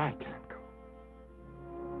even I can't go.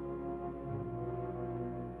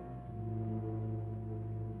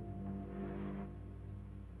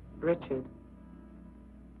 Richard,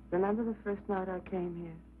 remember the first night I came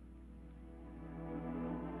here?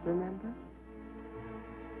 Remember?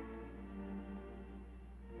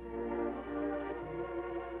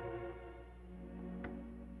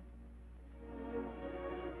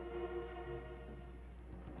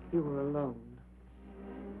 You were alone.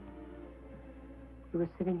 You were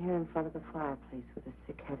sitting here in front of the fireplace with a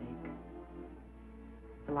sick headache.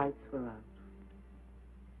 The lights were out.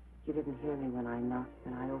 You didn't hear me when I knocked,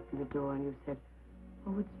 and I opened the door, and you said,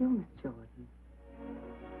 "Oh, it's you, Miss Jordan."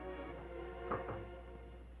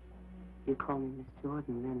 You called me Miss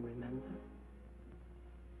Jordan then, remember?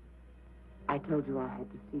 I told you I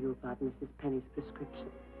had to see you about Mrs. Penny's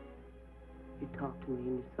prescription. You talked to me,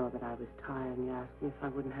 and you saw that I was tired, and you asked me if I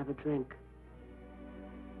wouldn't have a drink.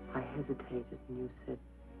 I hesitated, and you said,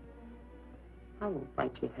 "I won't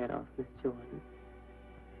bite your head off, Miss Jordan."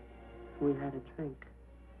 We had a drink.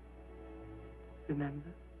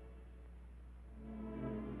 Remember?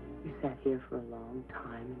 You sat here for a long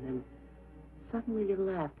time, and then suddenly you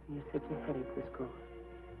laughed, and you said your headache was gone.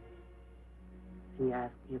 And you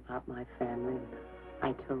asked me about my family, and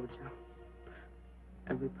I told you.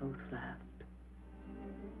 And we both laughed.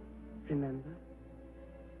 Remember?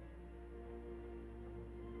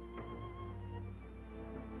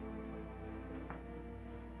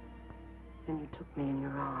 Then you took me in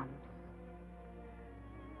your arms.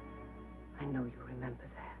 I know you remember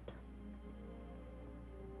that.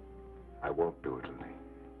 I won't do it, Lynn.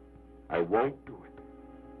 I won't do it.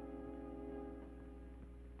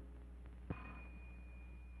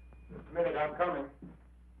 Just a minute, I'm coming.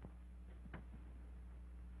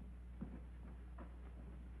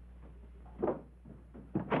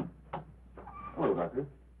 Hello, Doctor.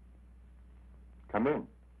 Come in.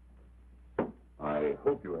 I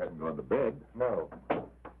hope you hadn't gone to bed. No.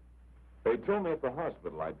 They told me at the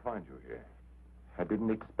hospital I'd find you here. I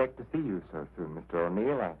didn't expect to see you so soon, Mr.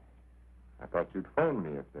 O'Neill. I thought you'd phone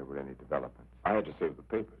me if there were any developments. I had to save the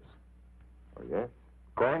papers. Oh, yes?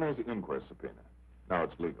 Coroner's inquest subpoena. Now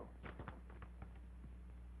it's legal.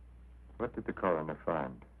 What did the coroner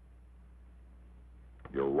find?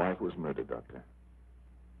 Your wife was murdered, Doctor.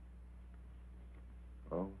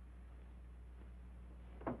 Oh?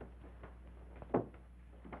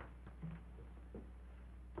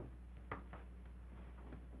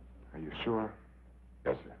 Are you sure?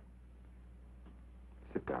 Yes, sir.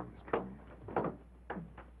 Sit down, Mr. O'Neill.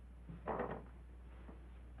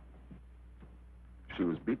 She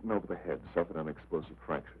was beaten over the head, suffered an explosive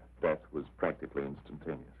fracture. Death was practically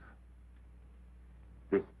instantaneous.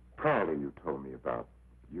 This prowler you told me about,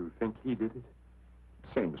 you think he did it?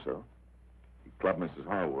 Seems so. He clubbed Mrs.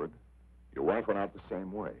 Harwood. Your wife went out the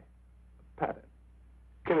same way. A pattern.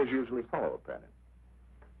 Killers usually follow a pattern.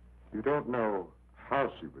 You don't know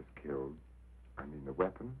how she was killed? I mean, the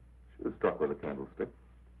weapon? She was struck with a candlestick.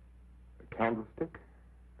 A candlestick?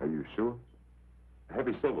 Are you sure? A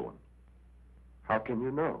heavy silver one. How can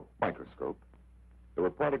you know? Microscope. There were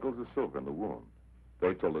particles of silver in the wound.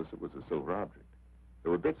 They told us it was a silver object.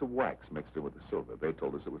 There were bits of wax mixed in with the silver. They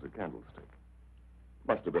told us it was a candlestick.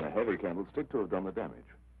 Must have been a heavy candlestick to have done the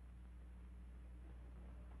damage.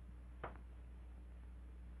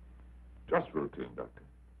 Just routine, Doctor.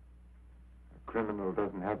 A criminal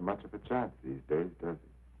doesn't have much of a chance these days, does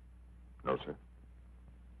he? No, sir.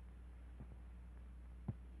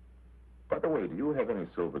 By the way, do you have any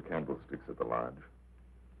silver candlesticks at the lodge?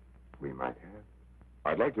 We might have.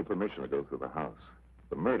 I'd like your permission to go through the house.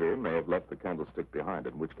 The murderer may have left the candlestick behind,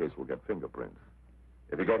 in which case we'll get fingerprints.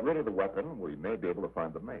 If he got rid of the weapon, we may be able to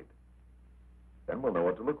find the mate. Then we'll know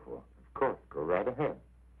what to look for. Of course. Go right ahead.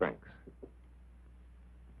 Thanks.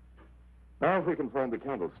 Now, if we can find the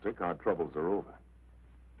candlestick, our troubles are over.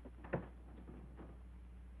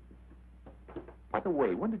 By the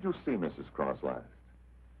way, when did you see Mrs. Cross last?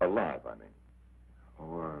 Alive, I mean.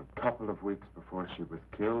 Oh, a couple of weeks before she was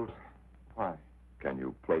killed. Why? Can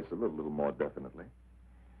you place it a little more definitely?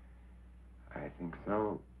 I think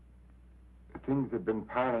so. Things had been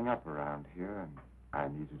piling up around here, and I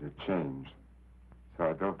needed a change. So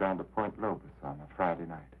I drove down to Point Lobos on a Friday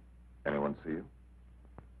night. Anyone see you?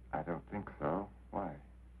 I don't think so. Why?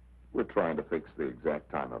 We're trying to fix the exact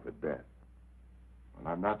time of her death. Well,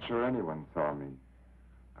 I'm not sure anyone saw me.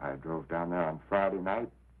 I drove down there on Friday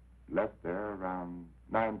night, left there around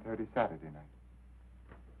 9:30 Saturday night.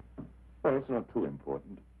 Well, it's not too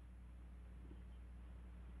important.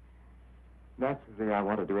 Naturally, I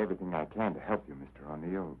want to do everything I can to help you, Mr.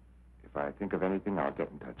 O'Neill. If I think of anything, I'll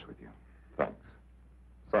get in touch with you. Thanks.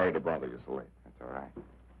 Sorry to bother you so late. That's all right.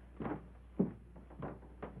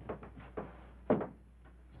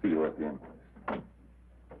 See you at the inquest.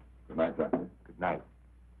 Good night, Doctor. Good night.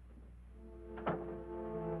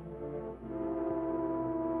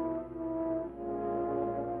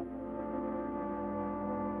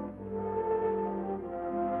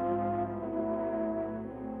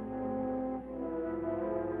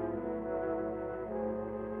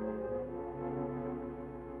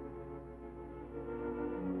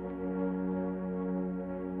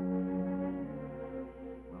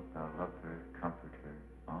 love her, comfort her,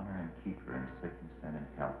 honor and keep her in sickness and in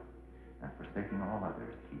health, and forsaking all others,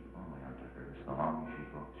 keep only unto her so long as ye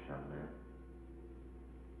both shall live.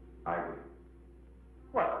 I will.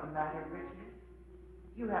 What's the matter, Richard?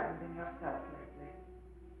 You haven't been yourself lately.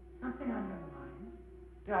 Something on your mind?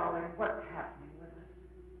 Darling, what's happening with us?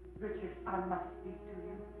 Richard, I must speak to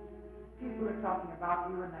you. People are talking about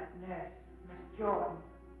you and that nurse, Miss Jordan.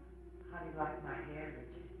 How do you like my hair,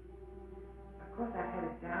 Richard? Of course, I've had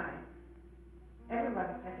it dyed. Everyone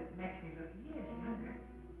says it makes me look years younger.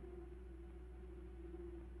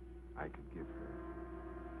 I could give her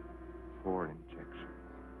 4 injections.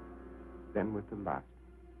 Then with the last,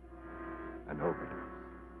 an overdose.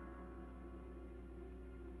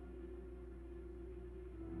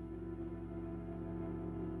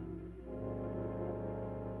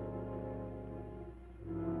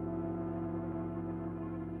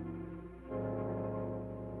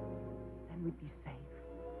 Then we'd be safe.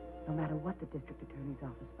 No matter what the district attorney's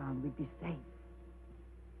office found, we'd be safe.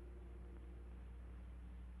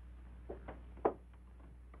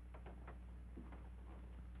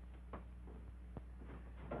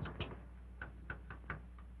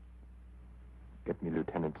 Get me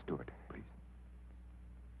Lieutenant Stewart, please.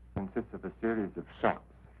 Consists of a series of shocks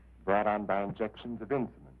brought on by injections of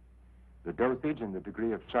insulin. The dosage and the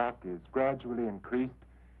degree of shock is gradually increased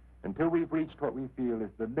until we've reached what we feel is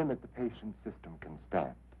the limit the patient's system can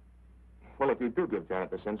stand. Well, if you do give Janet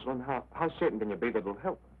this insulin, how certain can you be that it'll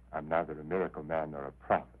help her? I'm neither a miracle man nor a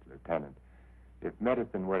prophet, Lieutenant. If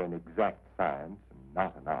medicine were an exact science and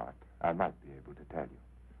not an art, I might be able to tell you.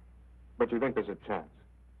 But you think there's a chance?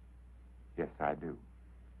 Yes, I do.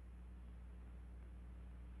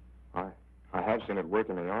 I have seen it work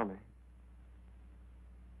in the Army.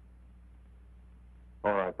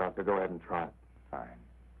 All right, Doctor, go ahead and try it. Fine.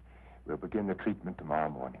 We'll begin the treatment tomorrow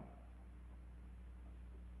morning.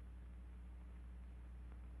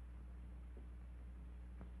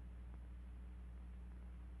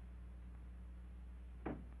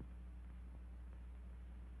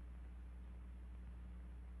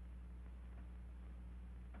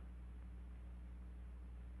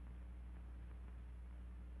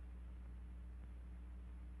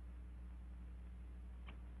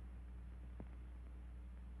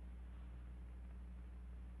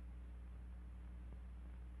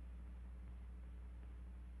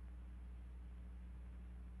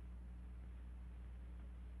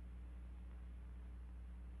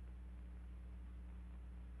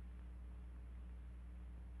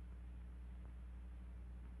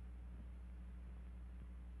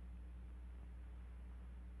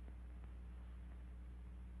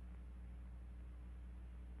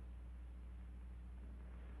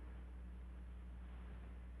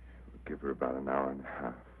 Give her about an hour and a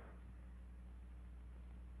half.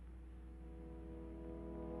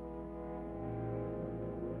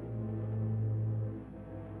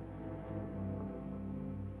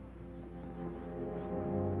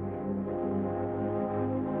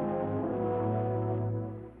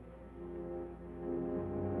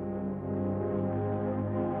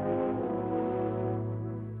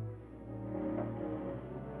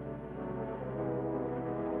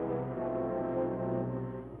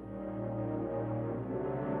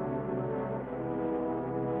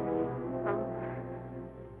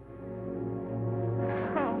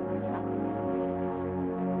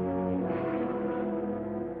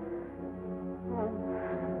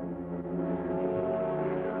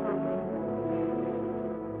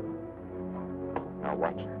 Now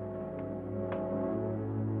watch her.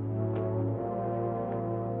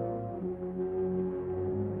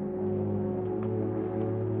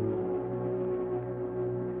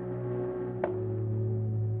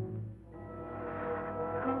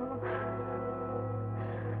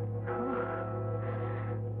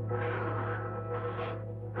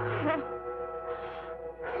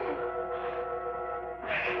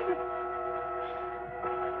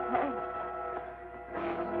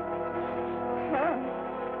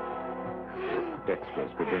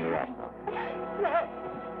 Dextrose, we'll bring her out now.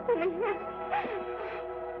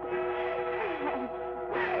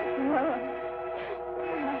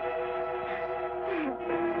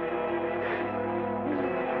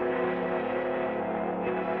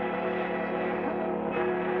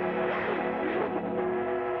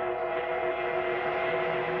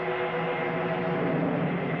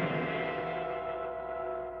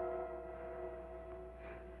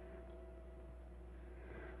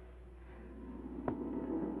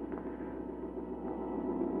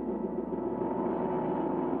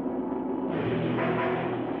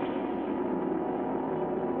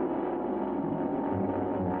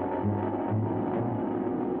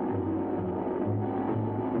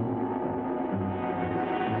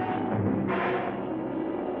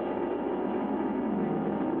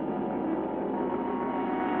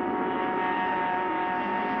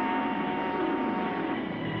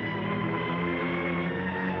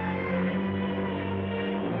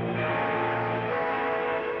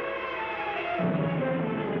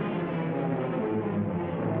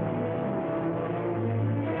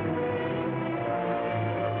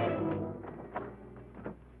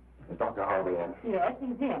 Yes,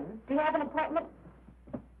 he's in. Do you have an appointment?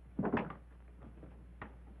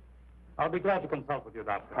 I'll be glad to consult with you,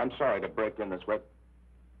 Doctor. I'm sorry to break in this way.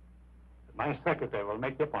 My secretary will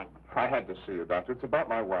make the appointment. I had to see you, Doctor. It's about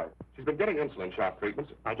my wife. She's been getting insulin shock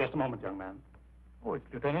treatments. Now, just a moment, young man. Oh, it's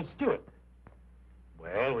Lieutenant Stewart.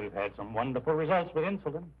 Well, we've had some wonderful results with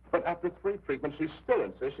insulin. But after 3 treatments, she still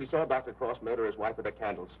insists she saw Dr. Cross murder his wife with a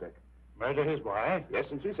candlestick. Murder his wife? Yes,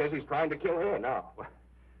 and she says he's trying to kill her now. Well,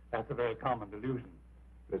 that's a very common delusion.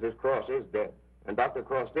 Mrs. Cross is dead, and Dr.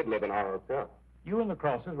 Cross did live in our hotel. You and the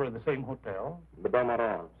Crosses were in the same hotel? The Belmont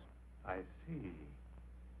Arms. I see.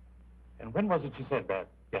 And when was it she said that?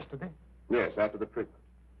 Yesterday? Yes, after the treatment.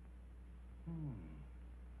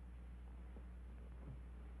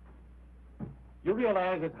 You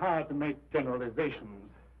realize it's hard to make generalizations.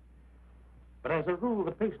 But as a rule,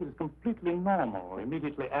 the patient is completely normal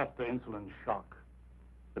immediately after insulin shock.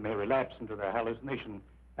 They may relapse into their hallucination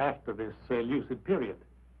after this lucid period.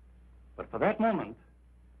 But for that moment,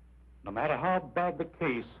 no matter how bad the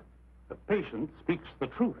case, the patient speaks the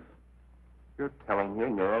truth. You're telling me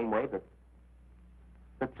in your own way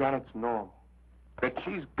that Janet's normal. That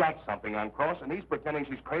she's got something on Cross, and he's pretending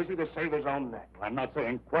she's crazy to save his own neck. I'm not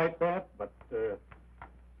saying quite that, but,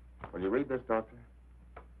 Will you read this, Doctor?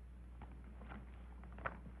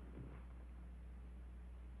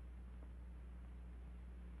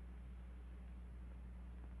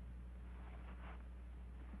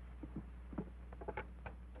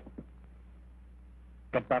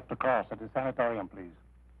 Get Dr. Cross at the sanitarium, please.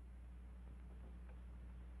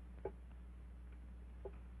 It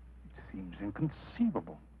seems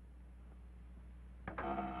inconceivable.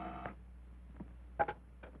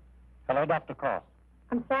 Hello, Dr. Cross.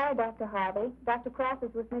 I'm sorry, Dr. Harvey. Dr. Cross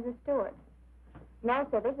is with Mrs. Stewart. No,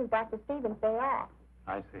 sir, this is Dr. Stevens' day off.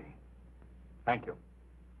 I see. Thank you.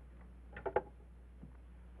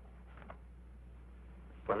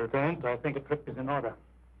 Well, Lieutenant, I think a trip is in order.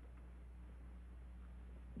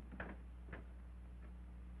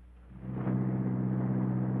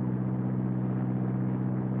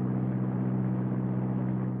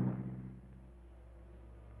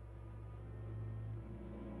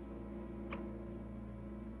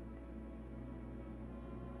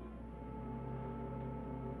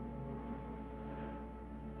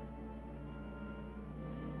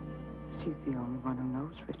 She's the only one who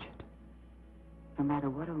knows, Richard. No matter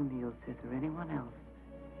what O'Neill says or anyone else,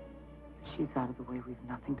 if she's out of the way, we've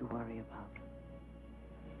nothing to worry about.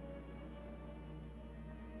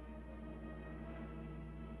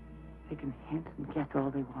 They can hint and guess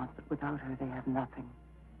all they want, but without her, they have nothing.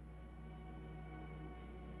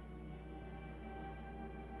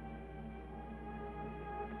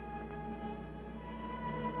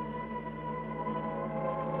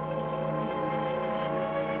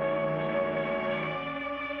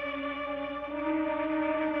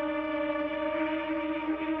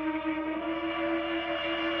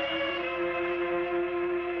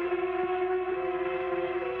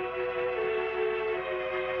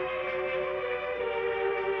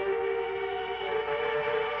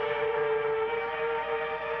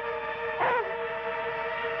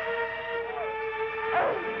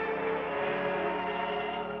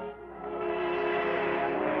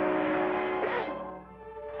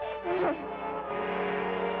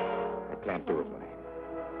 Can't do it, Lynn.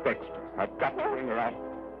 Dexter, I've got to bring her out.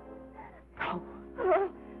 No.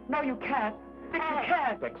 No, you can't. Dick, you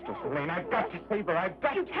can't. Dexter, Lynn, I've got to save her. I've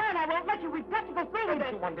got You can't. I won't let you. We've got to go through with Don't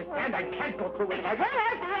this. you understand? I can't go through with it. Well,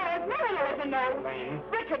 after all, it's never yours to know. Lane.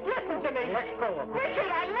 Richard, listen to me. Let go of me.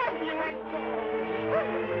 Richard, I love you. Richard!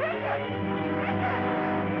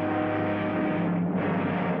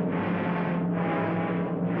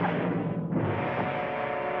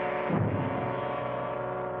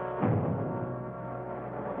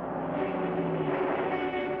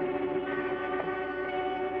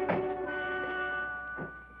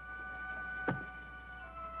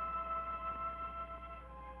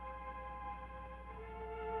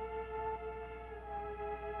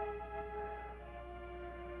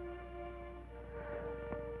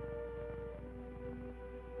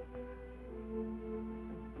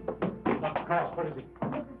 Dr. Cross, what is it?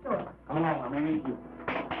 Mrs. Stewart. Come along, I may need you.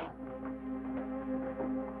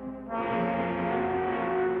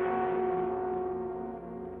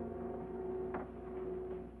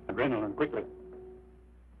 Adrenaline, quickly.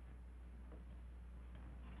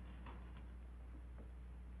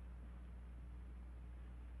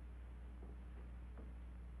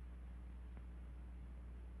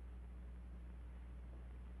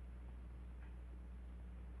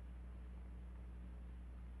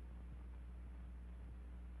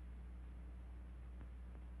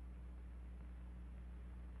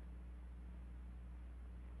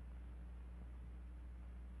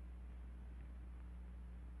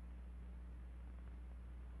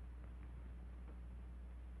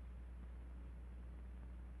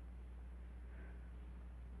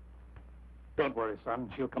 Don't worry,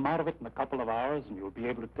 son. She'll come out of it in a couple of hours, and you'll be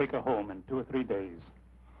able to take her home in 2 or 3 days.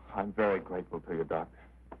 I'm very grateful to you, Doctor.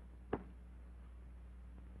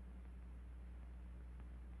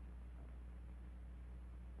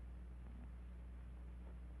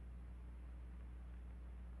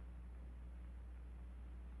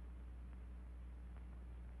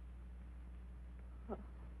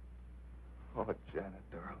 Oh, Janet,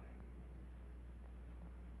 darling.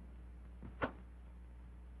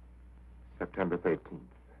 September 13th.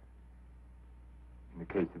 In the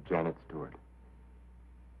case of Janet Stewart.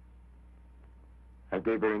 I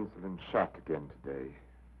gave her insulin shock again today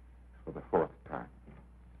for the 4th time.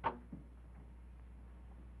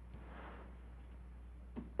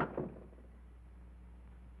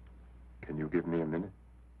 Can you give me a minute?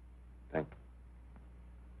 Thank you.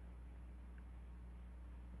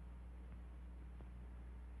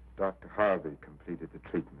 Dr. Harvey completed the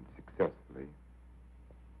treatment